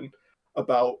conversation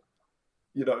about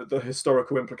the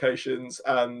historical implications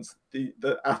and the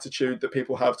attitude that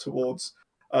people have towards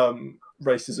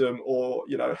racism, or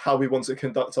how we want to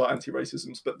conduct our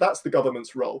anti-racisms. But that's the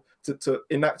government's role, to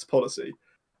enact policy.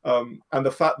 And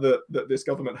the fact that this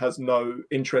government has no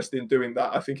interest in doing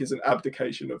that, I think, is an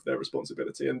abdication of their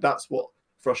responsibility. And that's what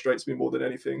frustrates me more than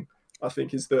anything, I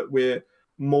think, is that we're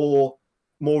more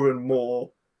and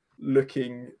more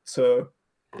looking to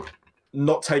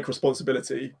not take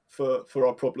responsibility for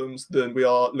our problems than we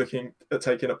are looking at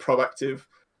taking a proactive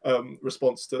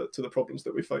response to the problems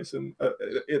that we face. And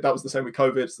that was the same with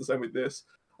COVID. It's the same with this.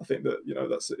 I think that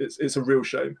it's a real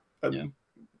shame, and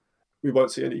we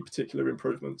won't see any particular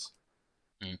improvements.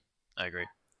 I agree.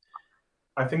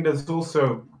 I think there's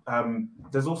also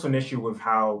an issue with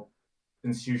how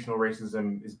institutional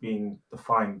racism is being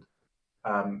defined.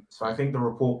 So I think the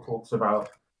report talks about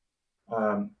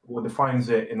or defines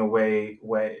it in a way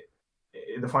where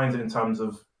it defines it in terms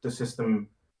of the system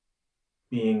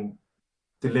being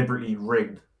deliberately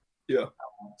rigged Yeah.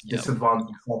 to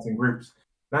disadvantage certain groups.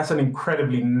 That's an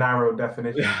incredibly narrow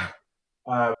definition.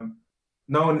 Yeah.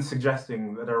 No one is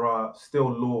suggesting that there are still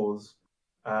laws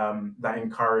that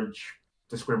encourage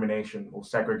discrimination or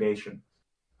segregation,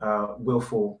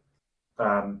 willful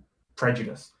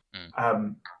prejudice.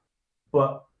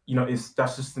 But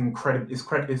that's just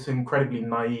it's incredibly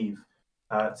naive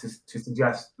to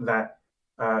suggest that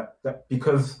that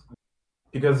because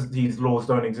these laws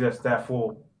don't exist,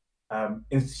 therefore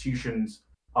institutions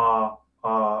are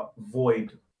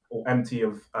void or empty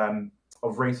of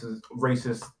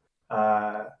racist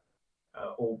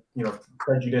or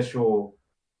prejudicial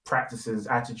practices,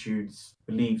 attitudes,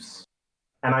 beliefs.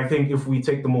 And I think if we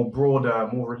take the more broader,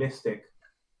 more realistic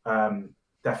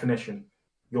definition,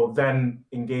 you're then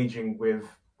engaging with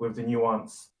the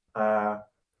nuanced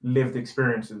lived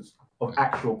experiences of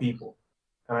actual people.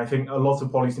 And I think a lot of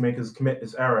policymakers commit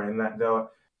this error in that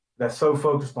they're so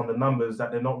focused on the numbers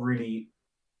that they're not really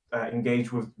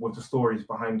engaged with the stories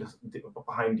behind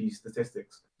these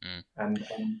statistics, and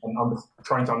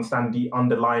trying to understand the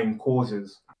underlying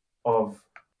causes of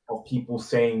people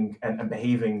saying and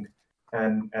behaving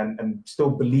and still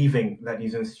believing that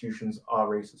these institutions are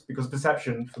racist, because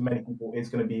perception for many people is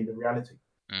going to be the reality.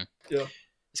 Yeah.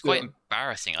 It's quite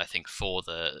embarrassing, I think, for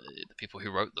the people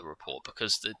who wrote the report,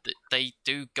 because they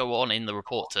do go on in the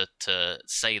report to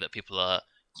say that people are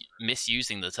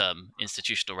misusing the term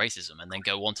institutional racism and then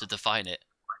go on to define it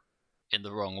in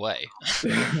the wrong way.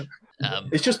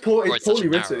 It's just poorly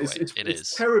written.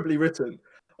 It's terribly written.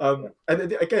 And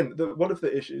again, one of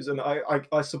the issues, and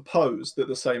I suppose that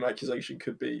the same accusation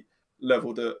could be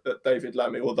levelled at David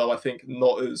Lammy, although I think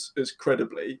not as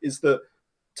credibly, is that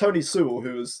Tony Sewell,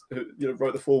 who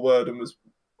wrote the foreword and was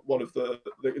one of the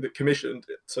commissioned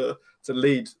to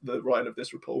lead the writing of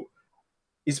this report,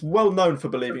 is well known for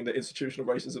believing that institutional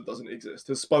racism doesn't exist,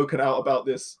 has spoken out about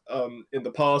this in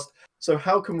the past. So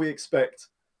how can we expect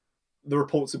the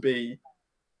report to be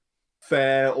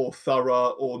fair or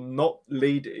thorough or not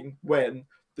leading when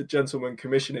the gentleman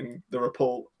commissioning the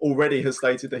report already has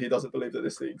stated that he doesn't believe that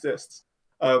this thing exists?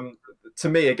 To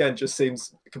me, again, just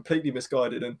seems completely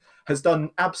misguided and has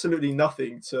done absolutely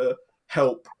nothing to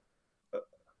help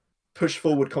push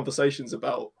forward conversations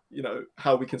about,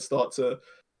 how we can start to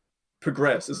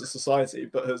progress as a society,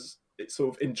 but it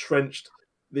sort of entrenched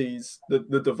the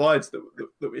divides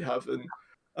that we have.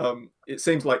 And it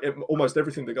seems like almost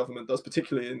everything the government does,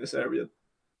 particularly in this area,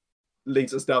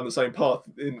 leads us down the same path.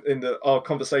 In that our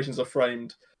conversations are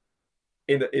framed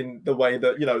in the way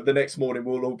that the next morning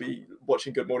we'll all be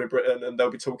watching Good Morning Britain and they'll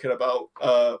be talking about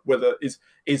whether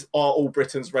are all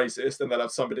Britons racist, and they'll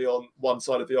have somebody on one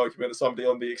side of the argument and somebody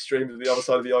on the extreme of the other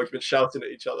side of the argument shouting at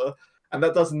each other, and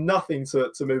that does nothing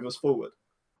to move us forward.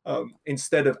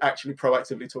 Instead of actually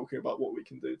proactively talking about what we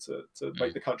can do to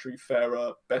make the country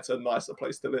fairer, better, nicer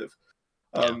place to live.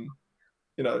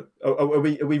 Are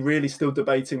we really still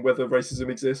debating whether racism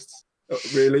exists?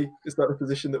 Really? Is that the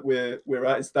position that we're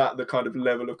at? Is that the kind of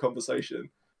level of conversation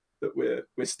that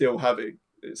we're still having?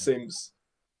 It seems,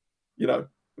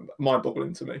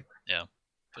 mind-boggling to me. Yeah,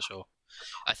 for sure.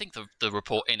 I think the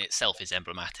report in itself is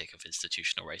emblematic of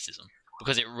institutional racism,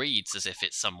 because it reads as if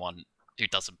it's someone who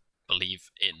doesn't believe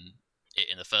in it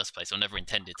in the first place, or never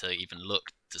intended to even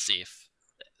look to see if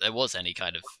there was any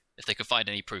if they could find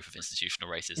any proof of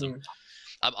institutional racism.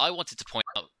 I wanted to point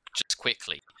out just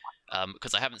quickly,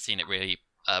 because I haven't seen it really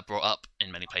brought up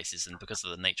in many places, and because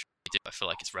of the nature of it, I feel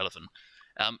like it's relevant.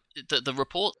 The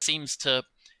report seems to,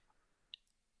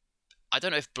 I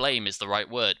don't know if blame is the right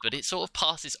word, but it sort of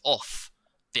passes off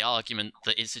the argument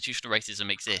that institutional racism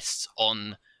exists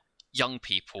on young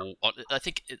people. I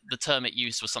think the term it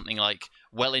used was something like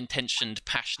well-intentioned,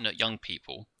 passionate young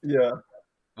people. Yeah.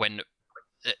 When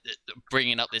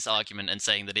bringing up this argument and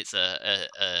saying that it's a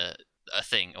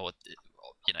thing, or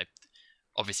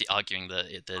obviously arguing that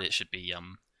it should be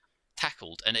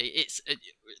tackled, and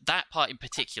that part in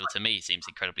particular to me seems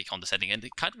incredibly condescending and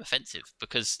kind of offensive,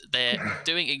 because they're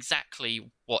doing exactly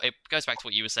what it goes back to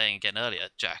what you were saying again earlier,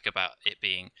 Jack, about it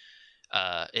being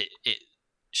it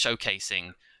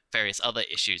showcasing various other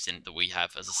issues that we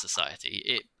have as a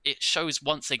society. It shows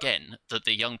once again that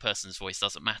the young person's voice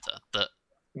doesn't matter, that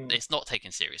it's not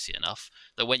taken seriously enough,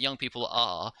 that when young people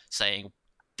are saying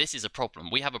this is a problem,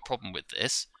 we have a problem with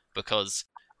this because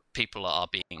people are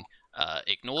being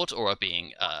ignored or are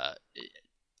being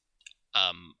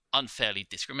unfairly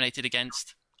discriminated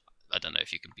against. I don't know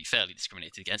if you can be fairly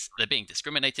discriminated against. They're being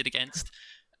discriminated against.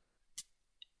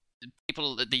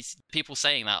 These people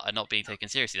saying that are not being taken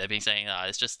seriously. They're being saying that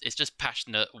it's just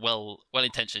passionate,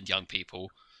 well-intentioned young people.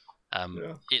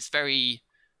 It's very,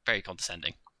 very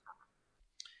condescending.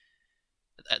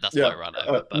 That's why I ran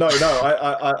over. No,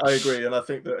 I agree, and I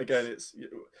think that again,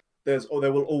 there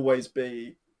will always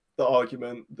be the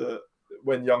argument that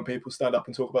when young people stand up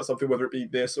and talk about something, whether it be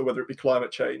this or whether it be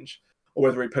climate change or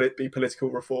whether it be political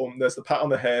reform, there's the pat on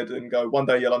the head and go, one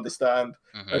day you'll understand,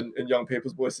 and young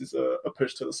people's voices are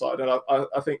pushed to the side. And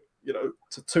I think,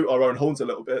 to toot our own horns a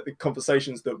little bit, the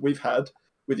conversations that we've had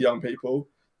with young people,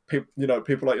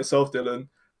 people like yourself, Dylan,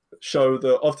 show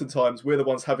that oftentimes we're the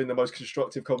ones having the most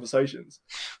constructive conversations.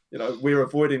 We're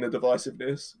avoiding the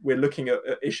divisiveness. We're looking at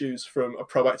issues from a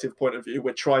proactive point of view.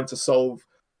 We're trying to solve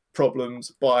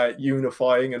problems by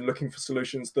unifying and looking for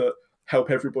solutions that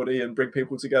help everybody and bring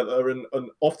people together. And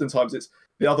oftentimes it's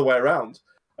the other way around.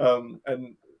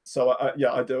 And so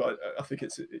I do. I think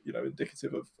it's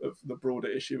indicative of the broader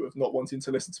issue of not wanting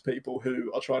to listen to people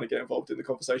who are trying to get involved in the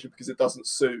conversation because it doesn't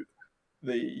suit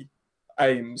the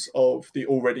aims of the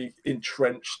already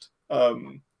entrenched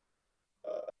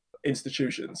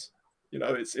institutions.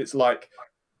 It's like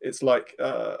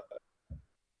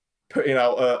putting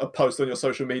out a post on your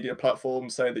social media platform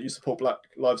saying that you support Black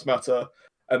Lives Matter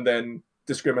and then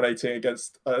discriminating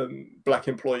against Black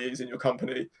employees in your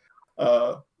company.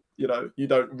 You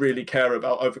don't really care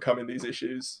about overcoming these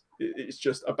issues. It's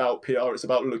just about PR. It's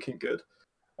about looking good.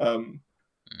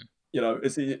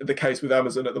 It's the case with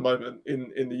Amazon at the moment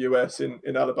in the US, in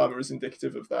Alabama, is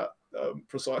indicative of that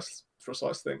precise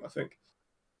thing, I think.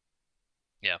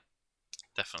 Yeah,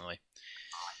 definitely.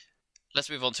 Let's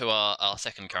move on to our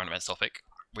second current events topic,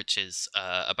 which is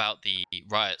about the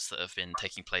riots that have been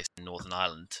taking place in Northern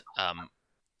Ireland.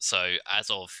 So as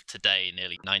of today,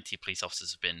 nearly 90 police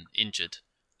officers have been injured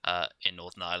in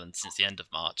Northern Ireland since the end of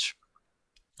March.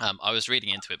 I was reading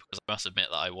into it because I must admit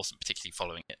that I wasn't particularly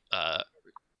following it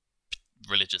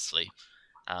religiously.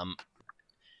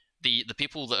 The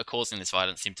people that are causing this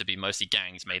violence seem to be mostly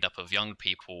gangs made up of young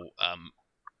people,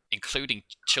 including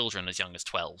children as young as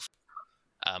 12,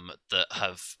 that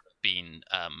have been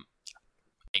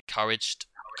encouraged,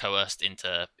 coerced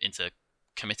into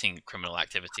committing criminal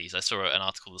activities. I saw an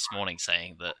article this morning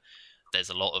saying that there's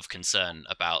a lot of concern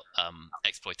about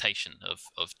exploitation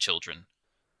of children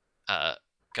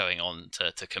going on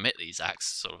to commit these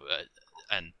acts,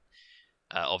 and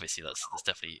obviously that's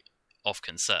definitely of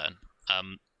concern.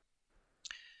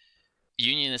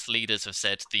 Unionist leaders have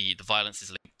said the violence is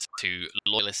linked to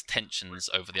loyalist tensions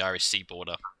over the Irish Sea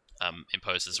border,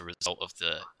 imposed as a result of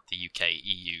the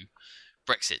UK-EU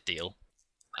Brexit deal.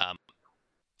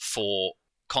 For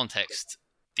context,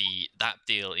 that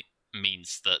deal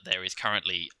means that there is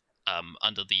currently,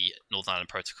 under the Northern Ireland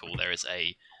Protocol, there is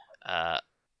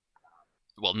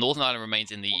Northern Ireland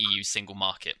remains in the EU single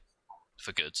market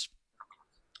for goods,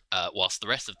 whilst the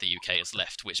rest of the UK is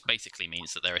left, which basically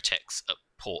means that there are checks at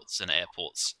ports and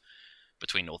airports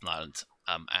between Northern Ireland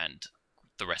and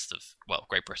the rest of,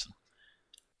 Great Britain.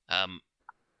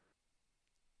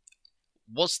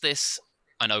 Was this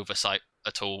an oversight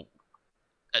at all?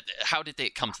 How did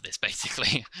it come to this,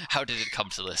 basically? How did it come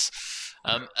to this?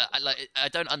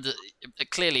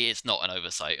 Clearly it's not an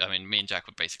oversight. I mean, me and Jack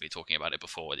were basically talking about it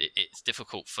before. It's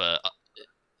difficult for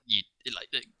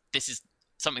this is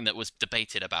something that was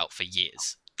debated about for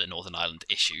years, the Northern Ireland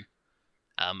issue.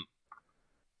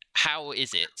 How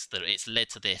is it that it's led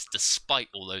to this despite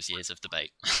all those years of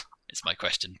debate? It's my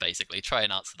question, basically. Try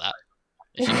and answer that,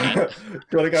 if you can. Do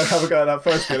you want to go have a go at that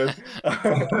first, Dylan?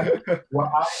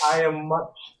 Well, I am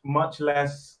much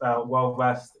less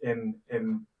well-versed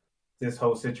in this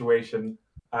whole situation.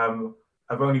 I've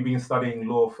only been studying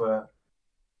law for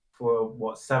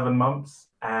 7 months,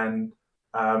 and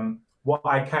what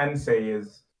I can say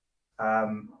is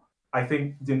I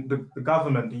think the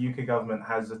government, the UK government,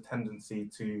 has a tendency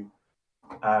to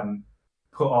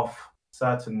put off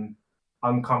certain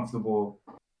uncomfortable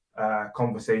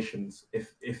conversations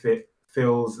if it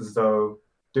feels as though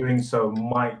doing so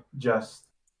might just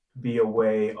be a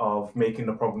way of making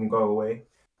the problem go away.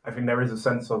 I think there is a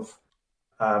sense of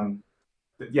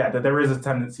that there is a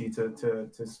tendency to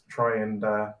try and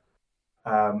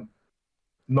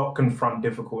not confront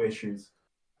difficult issues,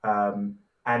 and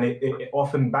it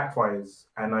often backfires.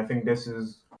 And I think this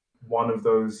is one of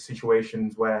those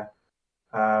situations where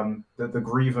the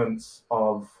grievance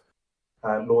of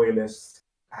loyalists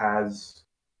has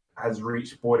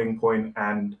reached boiling point,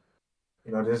 and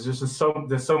there's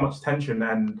so much tension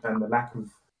and a lack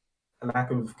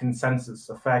of consensus,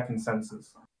 a fair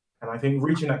consensus. And I think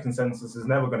reaching that consensus is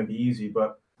never going to be easy,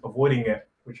 but avoiding it,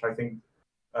 which I think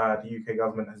the UK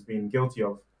government has been guilty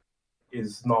of,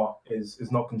 is not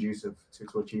conducive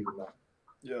to achieving that.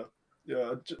 Yeah.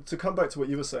 To come back to what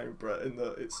you were saying, Brett, in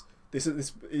that this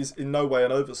is in no way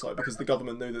an oversight, because the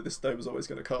government knew that this day was always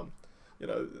going to come. You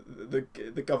know,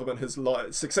 the government has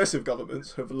lied. Successive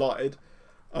governments have lied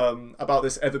about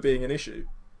this ever being an issue.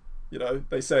 You know,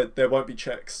 they said there won't be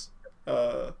checks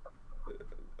on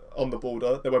the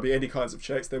border. There won't be any kinds of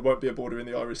checks. There won't be a border in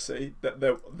the Irish Sea. That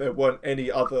there weren't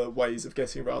any other ways of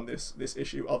getting around this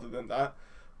issue other than that.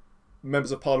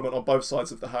 Members of Parliament on both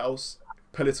sides of the House,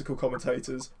 political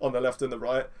commentators on the left and the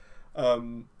right,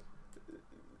 you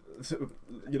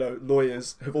know,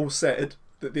 lawyers have all said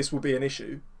that this will be an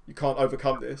issue. You can't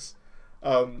overcome this.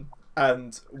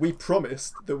 And we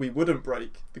promised that we wouldn't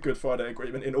break the Good Friday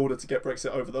Agreement in order to get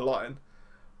Brexit over the line.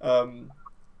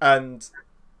 And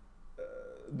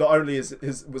not only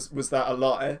was that a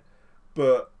lie,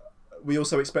 but we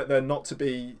also expect there not to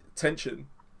be tension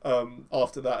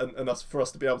after that, and for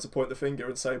us to be able to point the finger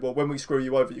and say, well, when we screw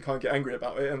you over, you can't get angry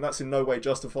about it. And that's in no way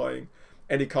justifying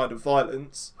any kind of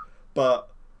violence. But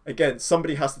again,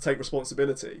 somebody has to take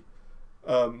responsibility.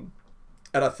 And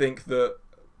I think that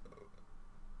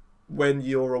when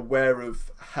you're aware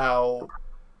of how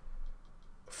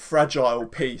fragile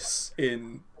peace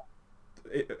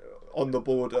on the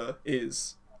border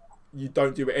is, you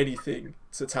don't do anything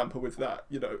to tamper with that.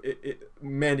 You know,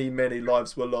 many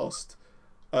lives were lost.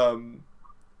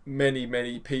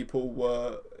 Many people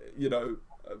were, you know,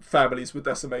 families were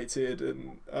decimated,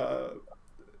 and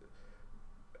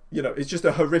you know, it's just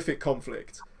a horrific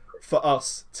conflict. For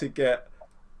us to get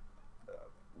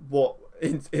what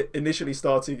initially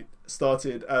started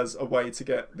as a way to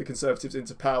get the Conservatives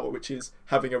into power, which is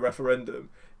having a referendum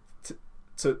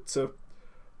to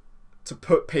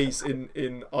put peace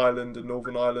in Ireland and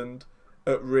Northern Ireland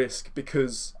at risk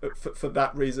because for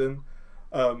that reason,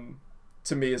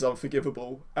 to me is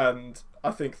unforgivable. And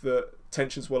I think that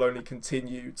tensions will only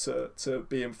continue to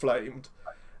be inflamed.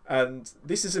 And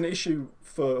this is an issue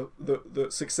for the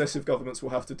successive governments will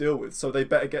have to deal with. So they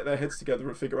better get their heads together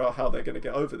and figure out how they're going to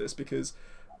get over this, because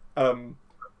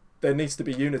there needs to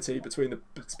be unity between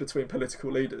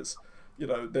political leaders. You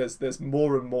know, there's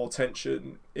more and more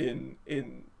tension in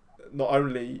not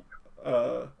only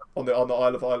on the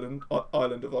Isle of Ireland,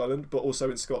 but also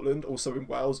in Scotland, also in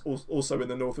Wales, also in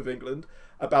the north of England,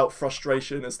 about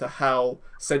frustration as to how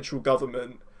central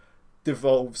government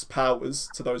devolves powers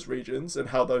to those regions and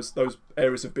how those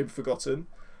areas have been forgotten.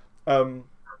 And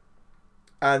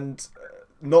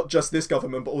not just this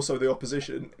government, but also the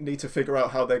opposition need to figure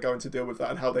out how they're going to deal with that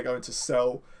and how they're going to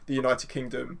sell the United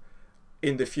Kingdom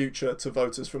in the future to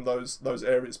voters from those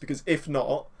areas. Because if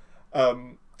not,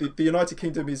 the United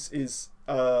Kingdom is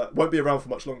won't be around for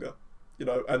much longer, you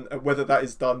know, and whether that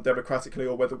is done democratically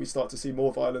or whether we start to see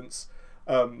more violence,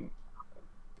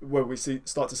 where we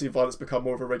start to see violence become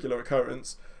more of a regular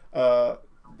occurrence,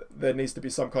 there needs to be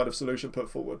some kind of solution put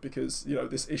forward, because, you know,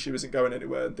 this issue isn't going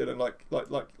anywhere. And Dylan,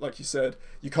 like you said,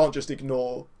 you can't just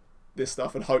ignore this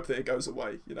stuff and hope that it goes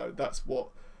away. You know, that's what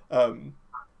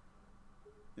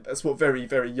very,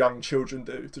 very young children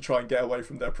do to try and get away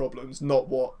from their problems, not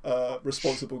what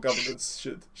responsible governments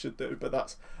should do. But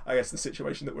that's, I guess, the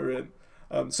situation that we're in.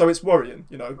 So it's worrying,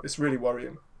 you know, it's really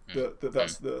worrying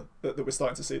that we're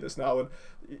starting to see this now, and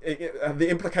the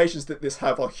implications that this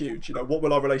have are huge. You know, what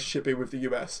will our relationship be with the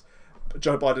US?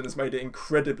 Joe Biden has made it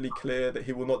incredibly clear that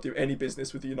he will not do any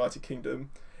business with the United Kingdom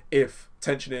if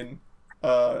tension in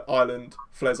Ireland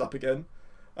flares up again.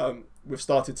 We've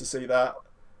started to see that.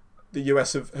 The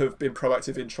US have been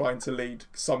proactive in trying to lead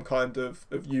some kind of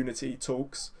unity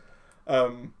talks.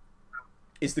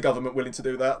 Is the government willing to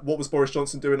do that? What was Boris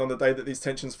Johnson doing on the day that these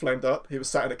tensions flamed up? He was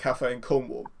sat in a cafe in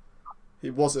Cornwall. He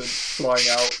wasn't flying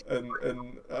out and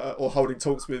or holding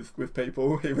talks with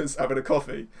people. He was having a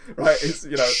coffee, right? It's,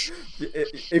 you know,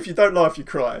 if you don't laugh, you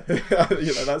cry.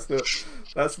 You know, that's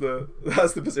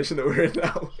the position that we're in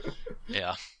now.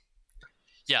 Yeah.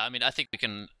 I mean, I think we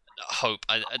can hope.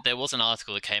 There was an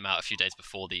article that came out a few days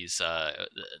before the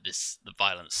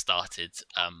violence started,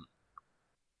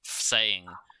 saying,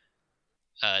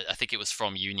 I think it was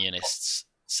from unionists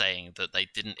saying that they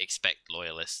didn't expect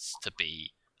loyalists to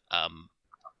be.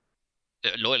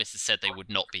 Loyalists said they would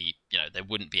not be, you know, there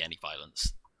wouldn't be any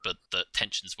violence, but the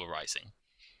tensions were rising.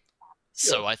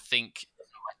 So I think,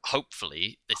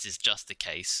 hopefully, this is just a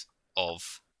case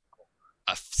of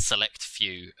a select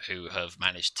few who have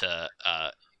managed to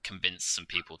convince some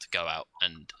people to go out,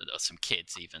 and some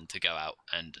kids even, to go out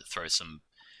and throw some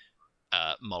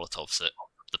Molotovs at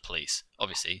the police.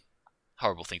 Obviously,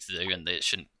 horrible thing to do, and it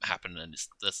shouldn't happen, and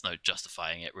there's no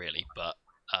justifying it really. But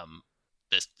I'm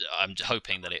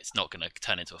hoping that it's not going to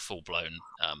turn into a full-blown,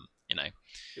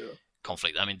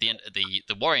 conflict. I mean,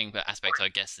 the worrying aspect, I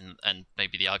guess, and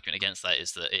maybe the argument against that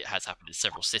is that it has happened in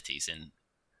several cities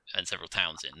and several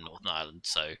towns in Northern Ireland,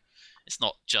 so it's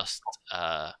not just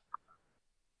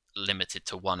limited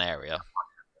to one area.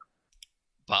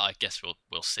 But I guess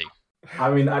we'll see.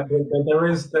 I mean, there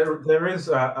is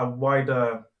a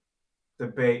wider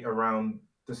debate around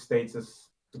the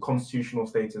constitutional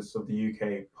status of the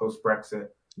UK post Brexit,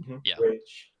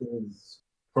 which is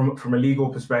from a legal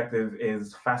perspective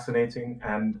is fascinating,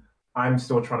 and I'm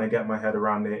still trying to get my head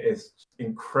around it. It's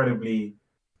incredibly,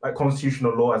 like,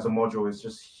 constitutional law as a module is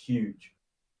just huge,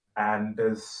 and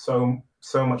there's so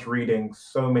much reading,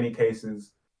 so many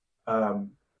cases, and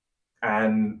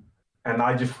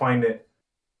I just find it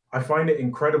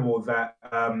incredible that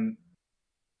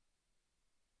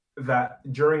that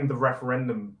during the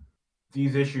referendum,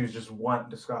 these issues just weren't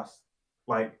discussed.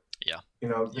 Like,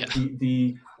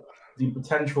 the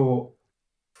potential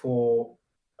for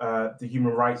the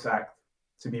Human Rights Act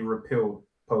to be repealed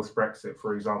post-Brexit,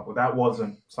 for example, that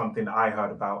wasn't something that I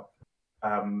heard about.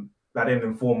 That didn't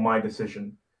inform my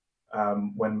decision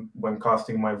when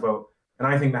casting my vote. And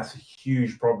I think that's a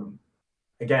huge problem.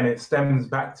 Again, it stems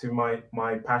back to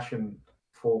my passion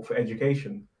for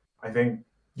education. I think,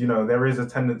 there is a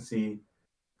tendency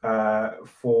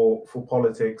for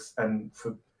politics and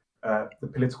for the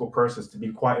political process to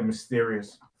be quite a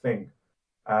mysterious thing.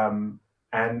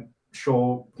 And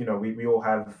sure, we all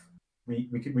have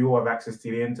access to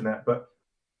the internet, but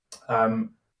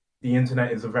the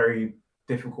internet is a very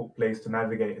difficult place to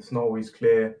navigate. It's not always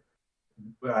clear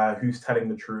who's telling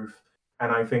the truth,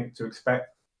 and I think to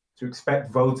expect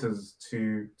voters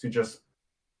to just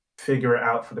figure it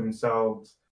out for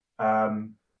themselves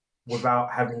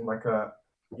without having like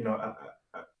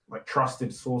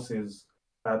trusted sources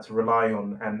to rely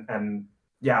on, and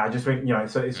I just think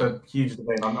it's a huge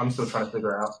debate. I'm still trying to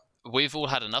figure it out. We've all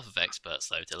had enough of experts,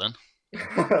 though, Dylan.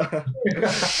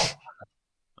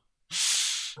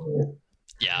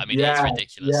 Yeah, I mean, it's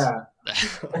ridiculous. Yeah.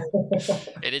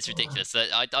 It is ridiculous.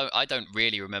 I don't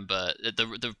really remember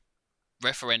the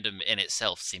referendum in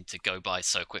itself seemed to go by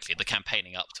so quickly. The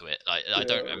campaigning up to it, I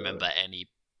don't remember any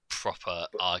proper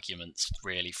arguments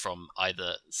really from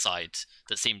either side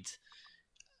that seemed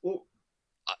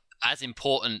as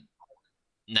important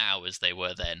now as they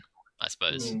were then, I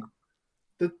suppose.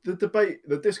 The debate,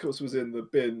 the discourse was in the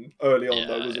bin early on,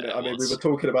 though, wasn't it? I mean, we were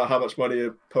talking about how much money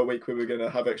per week we were going to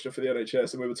have extra for the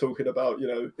NHS, and we were talking about,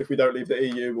 if we don't leave the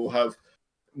EU, we'll have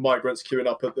migrants queuing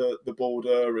up at the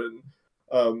border, and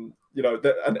an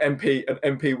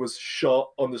MP was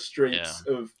shot on the streets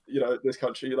of this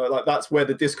country. Like that's where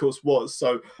the discourse was.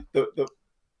 So the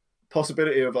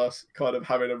possibility of us kind of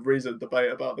having a reasoned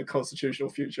debate about the constitutional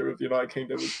future of the United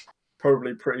Kingdom was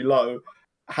probably pretty low.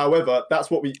 However, that's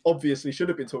what we obviously should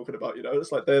have been talking about.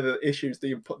 It's like they're the issues,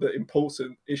 the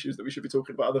important issues that we should be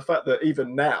talking about. And the fact that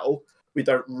even now we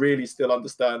don't really still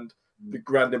understand the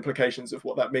grand implications of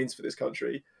what that means for this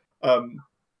country,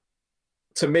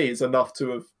 to me, is enough to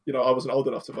have. I wasn't old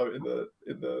enough to vote in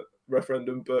the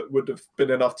referendum, but would have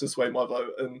been enough to sway my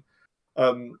vote. And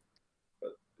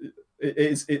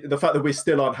the fact that we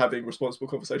still aren't having responsible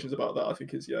conversations about that, I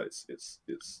think is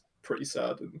it's pretty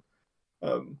sad. And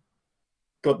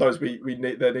God knows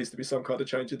there needs to be some kind of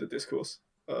change in the discourse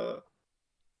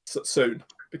soon,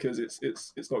 because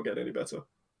it's not getting any better.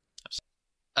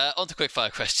 On to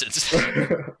quickfire questions. So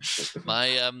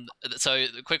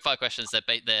the quickfire questions,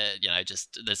 they're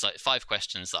just there's like 5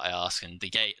 questions that I ask, and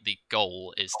the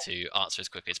goal is to answer as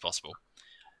quickly as possible.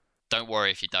 Don't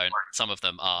worry if you don't. Some of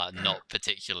them are not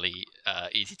particularly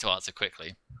easy to answer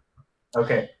quickly.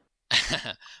 Okay.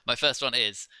 My first one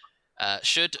is: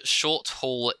 should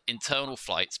short-haul internal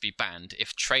flights be banned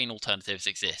if train alternatives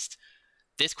exist?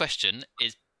 This question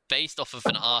is based off of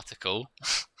an article,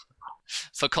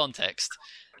 for context,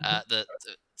 that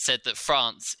said that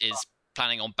France is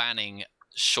planning on banning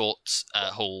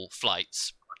short-haul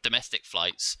flights, domestic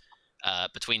flights,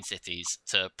 between cities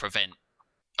to prevent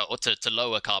or to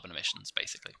lower carbon emissions,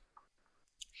 basically.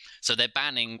 So they're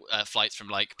banning flights from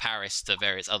like Paris to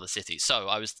various other cities. So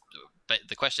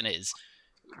the question is,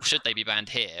 should they be banned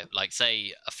here? Like,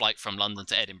 say, a flight from London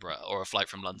to Edinburgh or a flight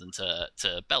from London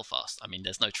to Belfast. I mean,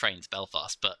 there's no train to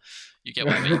Belfast, but you get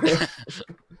what I mean.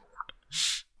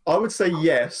 I would say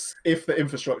yes, if the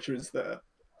infrastructure is there.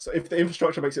 So if the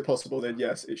infrastructure makes it possible, then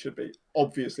yes, it should be.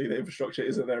 Obviously, the infrastructure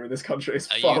isn't there in this country. It's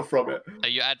far from it. Are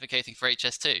you advocating for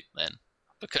HS2 then?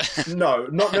 Because... No,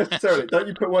 not necessarily. Don't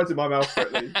you put words in my mouth,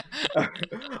 Brittany.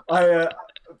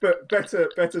 but better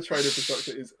train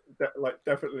infrastructure is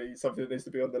definitely something that needs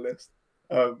to be on the list.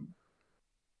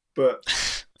 But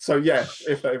so yeah,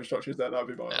 if that infrastructure is there, that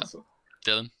would be my answer.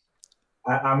 Dylan,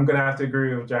 I'm gonna have to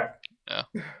agree with Jack. Yeah.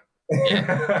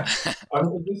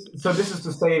 So this is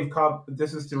to save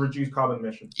this is to reduce carbon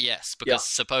emissions. Yes, because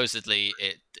supposedly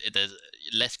there's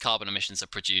less carbon emissions are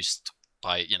produced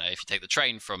by, if you take the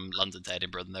train from London to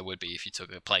Edinburgh than there would be if you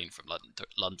took a plane from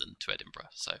London to Edinburgh.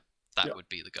 So that would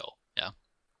be the goal. Yeah.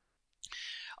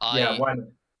 Why not?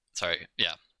 Sorry.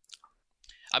 Yeah.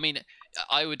 I mean,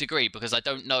 I would agree because I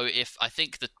don't know I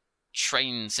think the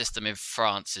train system in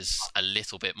France is a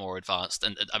little bit more advanced,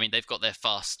 and I mean they've got their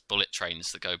fast bullet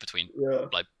trains that go between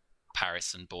like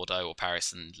Paris and Bordeaux or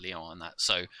Paris and Lyon and that.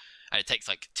 So, and it takes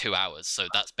like 2 hours. So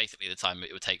that's basically the time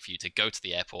it would take for you to go to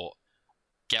the airport,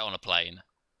 get on a plane,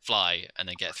 fly, and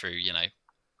then get through,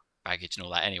 baggage and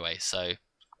all that anyway. So,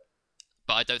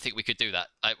 but I don't think we could do that.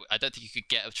 I don't think you could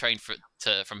get a train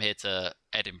from here to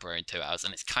Edinburgh in 2 hours,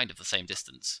 and it's kind of the same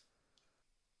distance,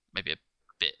 maybe a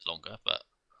bit longer, but.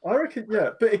 I reckon,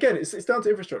 but again, it's down to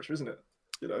infrastructure, isn't it?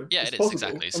 Yeah, it is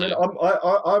exactly. So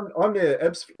I'm near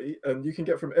Ebbsfleet, and you can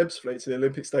get from Ebbsfleet to the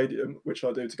Olympic Stadium, which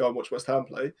I do to go and watch West Ham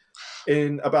play,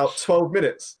 in about 12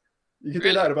 minutes. You can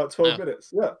do that in about 12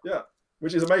 minutes. Yeah,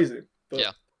 which is amazing.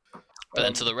 But, but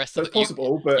then to the rest so of it's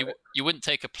possible, but you wouldn't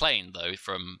take a plane though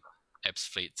from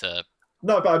Ebbsfleet to.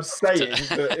 No, but I'm saying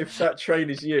that if that train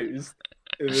is used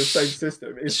in the same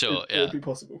system, it would be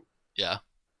possible. Yeah,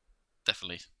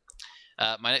 definitely.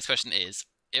 My next question is: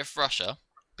 if Russia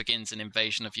begins an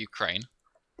invasion of Ukraine,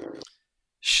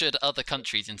 should other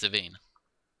countries intervene?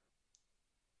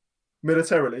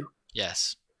 Militarily?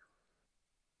 Yes.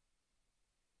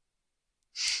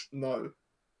 It No.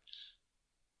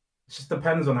 just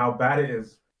depends on how bad it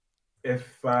is.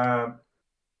 If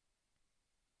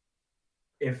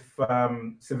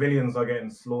civilians are getting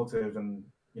slaughtered and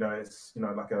it's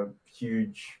like a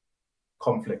huge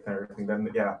conflict and everything, then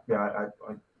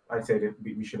I'd say that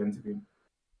we should intervene.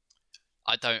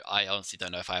 I honestly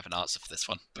don't know if I have an answer for this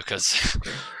one because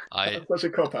That's such a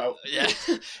cop out. Yeah,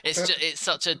 it's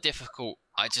such a difficult.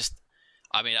 I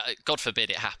mean, God forbid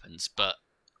it happens, but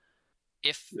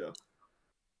if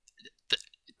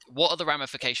what are the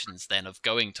ramifications then of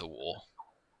going to war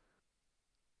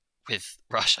with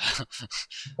Russia?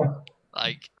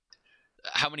 Like,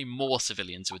 how many more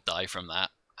civilians would die from that?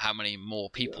 How many more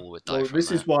people would die from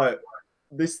that?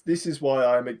 This is why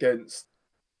I'm against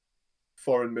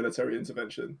foreign military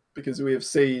intervention, because we have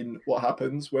seen what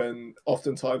happens when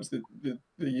oftentimes the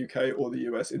UK or the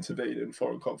US intervene in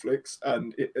foreign conflicts,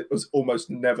 and it was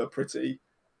almost never pretty.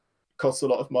 Costs a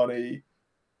lot of money,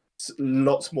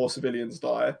 lots more civilians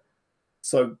die.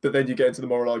 So, but then you get into the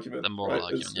moral argument. The moral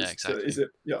argument, exactly. Is it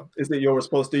your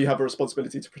response? Do you have a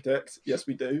responsibility to protect? Yes,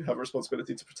 we do have a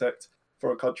responsibility to protect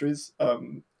foreign countries.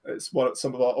 It's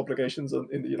some of our obligations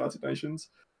in the United Nations.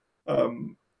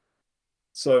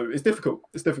 So it's difficult.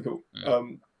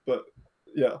 But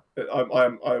yeah,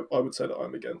 I would say that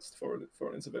I'm against foreign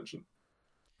intervention.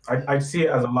 I'd see it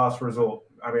as a last resort.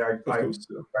 I mean, I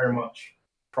very much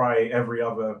try every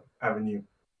other avenue.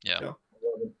 Yeah.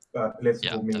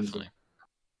 Political means. Definitely.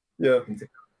 Yeah.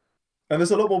 And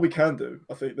there's a lot more we can do.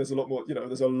 I think there's a lot more.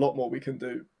 There's a lot more we can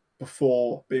do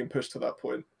before being pushed to that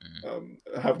point.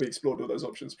 Have we explored all those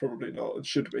options? Probably not. And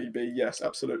should we be? Yes,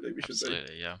 absolutely. We should be.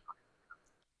 Absolutely, yeah.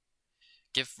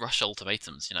 Give Russia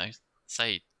ultimatums.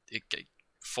 Say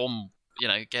form.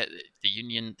 Get the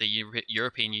Union, the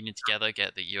European Union together.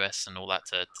 Get the US and all that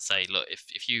to say, look,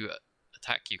 if you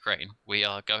attack Ukraine, we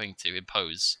are going to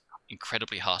impose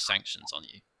incredibly harsh sanctions on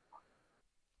you.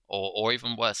 Or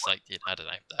even worse, like, I don't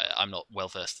know. I'm not well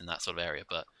versed in that sort of area,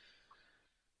 but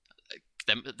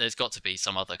there's got to be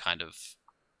some other kind of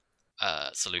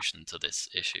solution to this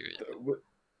issue.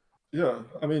 Yeah,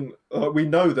 I mean, we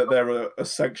know that there are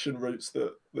sanction routes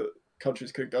that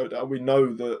countries could go down. We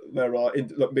know that there are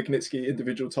Magnitsky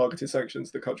individual targeted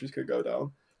sanctions that countries could go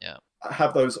down. Yeah,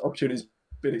 have those opportunities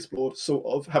been explored? Sort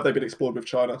of. Have they been explored with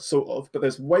China? Sort of. But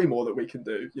there's way more that we can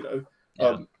do.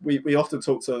 We often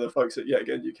talk to the folks at Yet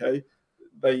Again UK.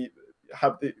 They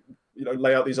have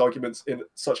lay out these arguments in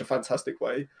such a fantastic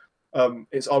way.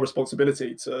 It's our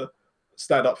responsibility to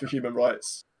stand up for human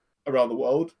rights around the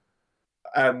world,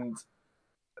 and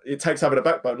it takes having a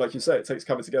backbone, like you say. It takes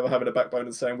coming together, having a backbone,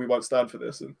 and saying we won't stand for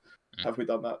this. And have we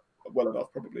done that well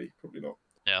enough? Probably not.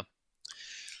 Yeah.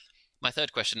 My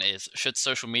third question is: should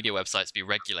social media websites be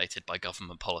regulated by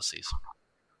government policies?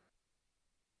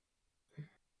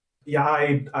 Yeah,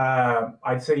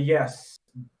 I'd say yes,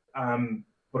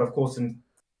 but of course,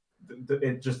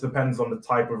 it just depends on the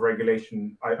type of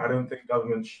regulation. I don't think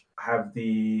governments have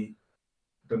the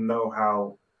the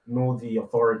know-how nor the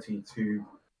authority to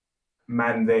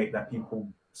mandate that people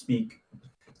speak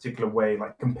a particular way,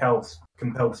 like compelled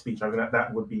speech. I think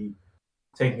that would be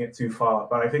taking it too far.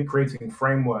 But I think creating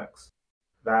frameworks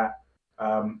that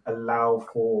allow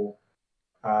for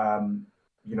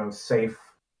a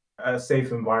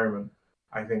safe environment,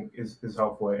 I think is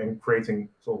helpful in creating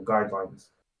sort of guidelines,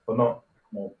 but not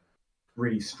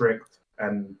really strict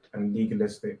and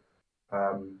legalistic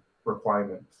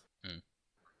requirements.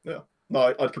 Yeah,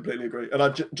 no, I'd completely agree. And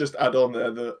I'd just add on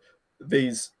there that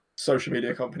these social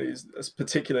media companies,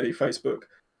 particularly Facebook,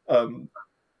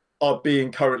 are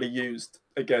being currently used.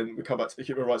 Again, we come back to the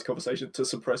human rights conversation, to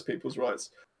suppress people's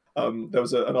rights. There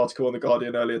was an article on The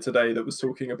Guardian earlier today that was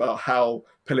talking about how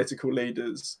political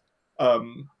leaders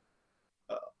around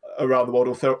the world,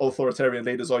 authoritarian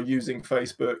leaders, are using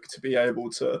Facebook to be able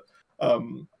to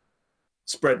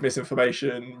spread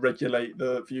misinformation, regulate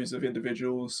the views of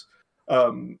individuals,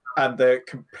 and they're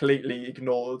completely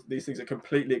ignored. These things are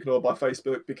completely ignored by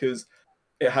Facebook because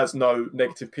it has no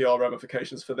negative PR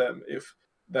ramifications for them. If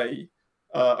they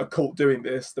are caught doing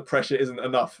this, the pressure isn't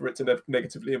enough for it to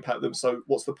negatively impact them. So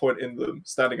what's the point in them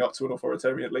standing up to an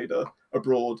authoritarian leader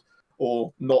abroad,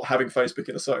 or not having Facebook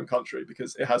in a certain country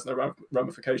because it has no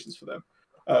ramifications for them?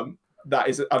 That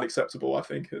is unacceptable, I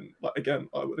think. And again,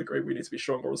 I would agree we need to be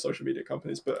stronger on social media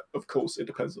companies, but of course it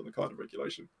depends on the kind of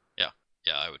regulation. Yeah,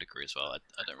 I would agree as well. I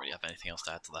don't really have anything else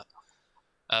to add to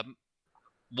that.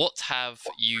 What have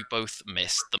you both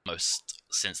missed the most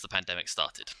since the pandemic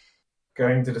started?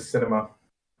 Going to the cinema.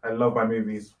 I love my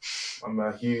movies. I'm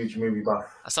a huge movie buff.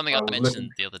 That's something I mentioned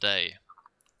the other day.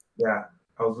 Yeah,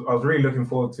 I was really looking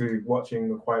forward to watching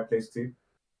The Quiet Place 2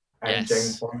 and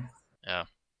James Bond. Yeah.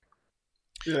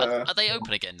 Yeah. Are they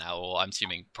open again now, or I'm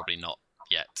assuming probably not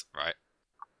yet, right?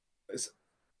 It's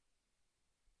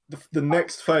the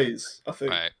next phase, I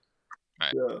think. Right.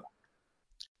 Yeah.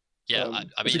 Yeah, I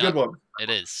it's mean, a good one. It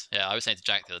is. Yeah, I was saying to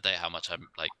Jack the other day how much I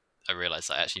realised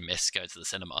I actually miss going to the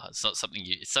cinema. It's not something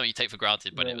it's something you take for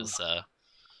granted when it was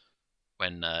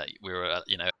when we were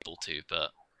able to.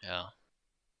 But yeah.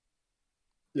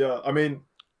 Yeah, I mean,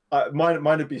 mine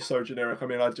would be so generic. I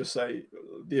mean, I'd just say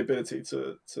the ability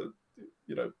to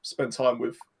spend time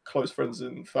with close friends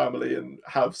and family and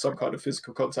have some kind of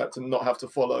physical contact and not have to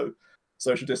follow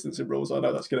social distancing rules. I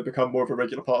know that's going to become more of a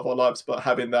regular part of our lives, but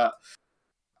having that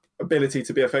ability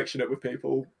to be affectionate with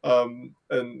people and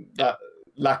that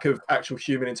lack of actual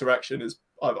human interaction is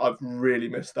I've really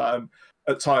missed that. And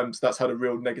at times that's had a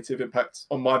real negative impact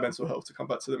on my mental health, to come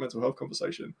back to the mental health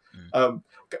conversation.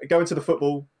 Going to the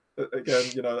football, again,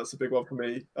 that's a big one for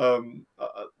me.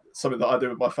 Something that I do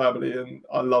with my family, and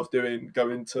I love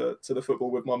going to the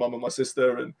football with my mum and my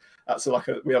sister, and that's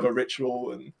we have a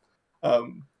ritual, and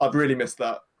I've really missed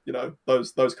that.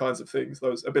 Those kinds of things,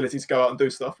 those abilities to go out and do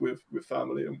stuff with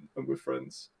family and with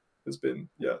friends has been,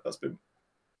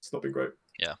 it's not been great.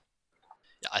 Yeah,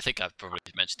 I think I've probably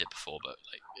mentioned it before, but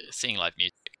like seeing live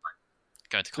music,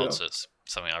 going to concerts,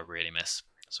 something I really miss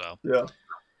as well. Yeah.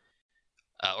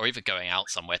 Or even going out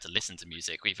somewhere to listen to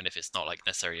music, even if it's not like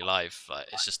necessarily live.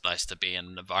 It's just nice to be in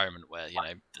an environment where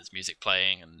there's music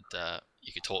playing and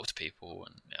you can talk to people,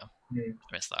 and I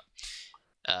miss that.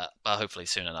 But hopefully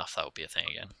soon enough that will be a thing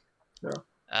again.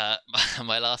 Yeah.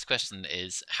 My last question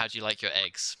is: how do you like your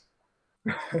eggs?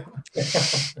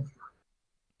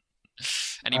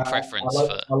 Any preference I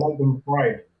like them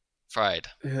fried. Fried.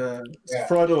 Yeah.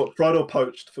 Fried or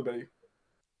poached for me.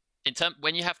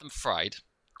 When you have them fried.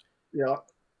 Yeah.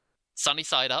 Sunny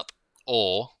side up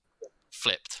or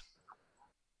flipped?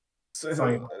 Yeah,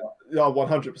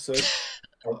 100%.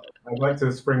 I'd like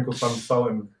to sprinkle some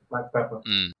salt and black pepper.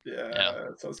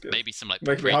 Yeah, sounds good. Maybe some like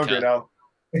making me hungry now.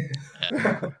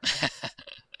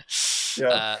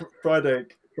 Yeah, fried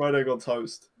egg on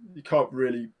toast. You can't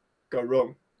really go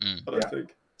wrong. I don't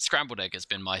think. Scrambled egg has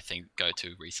been my thing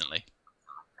go-to recently.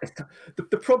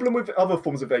 The problem with other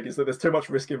forms of egg is that there's too much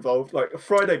risk involved. Like a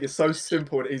fried egg is so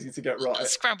simple and easy to get right.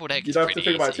 Scrambled egg you don't have to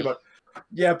think about it too much.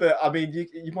 Yeah, but I mean,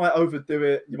 you might overdo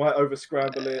it. You might over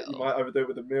scramble it. You might overdo it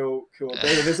with the milk. Or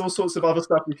there's all sorts of other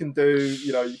stuff you can do.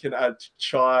 You can add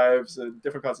chives and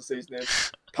different kinds of seasoning.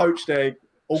 Poached egg,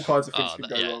 all kinds of things can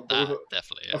go wrong. But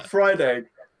definitely. A fried egg,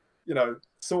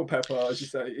 salt and pepper, as you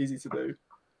say, easy to do.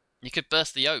 You could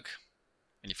burst the yolk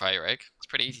when you fry your egg. It's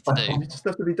pretty easy to do. You just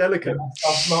have to be delicate.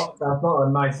 That's not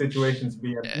a nice situation to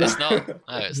be in. It's not. No,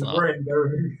 it's not.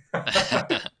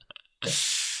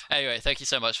 Anyway, thank you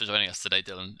so much for joining us today,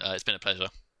 Dylan. It's been a pleasure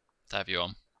to have you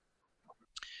on.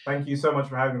 Thank you so much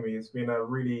for having me. It's been a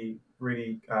really,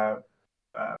 really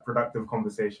productive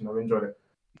conversation. I've enjoyed it.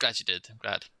 I'm glad you did. I'm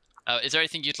glad. Is there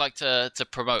anything you'd like to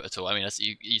promote at all? I mean, as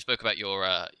you spoke about your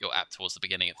app towards the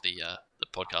beginning of the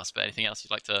podcast, but anything else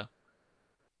you'd like to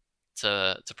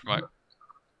promote?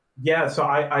 Yeah, so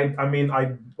I mean,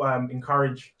 I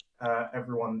encourage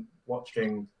everyone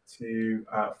watching to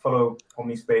follow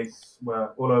OmniSpace. We're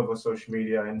all over social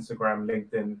media: Instagram,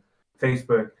 LinkedIn,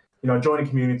 Facebook. Join a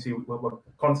community. We're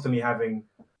constantly having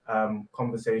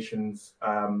conversations,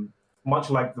 much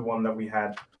like the one that we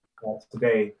had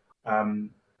today.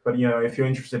 But if you're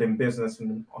interested in business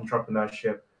and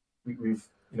entrepreneurship, we've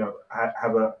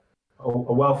have a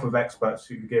wealth of experts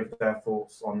who give their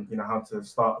thoughts on how to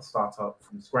start a startup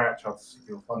from scratch, how to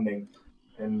secure funding,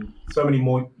 and so many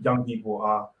more young people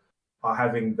are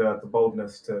having the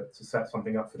boldness to set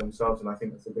something up for themselves, and I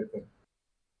think that's a good thing.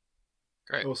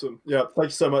 Great, awesome. Yeah, thank you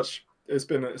so much. It's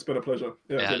been a pleasure.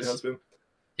 Yeah, it really has been.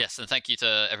 Yes, and thank you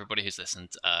to everybody who's listened.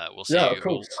 We'll see you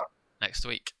all next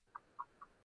week.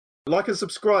 Like and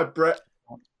subscribe, Brett.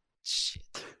 Shit.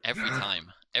 Every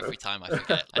time I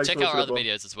forget. And check out our other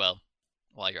videos as well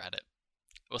while you're at it.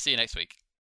 We'll see you next week.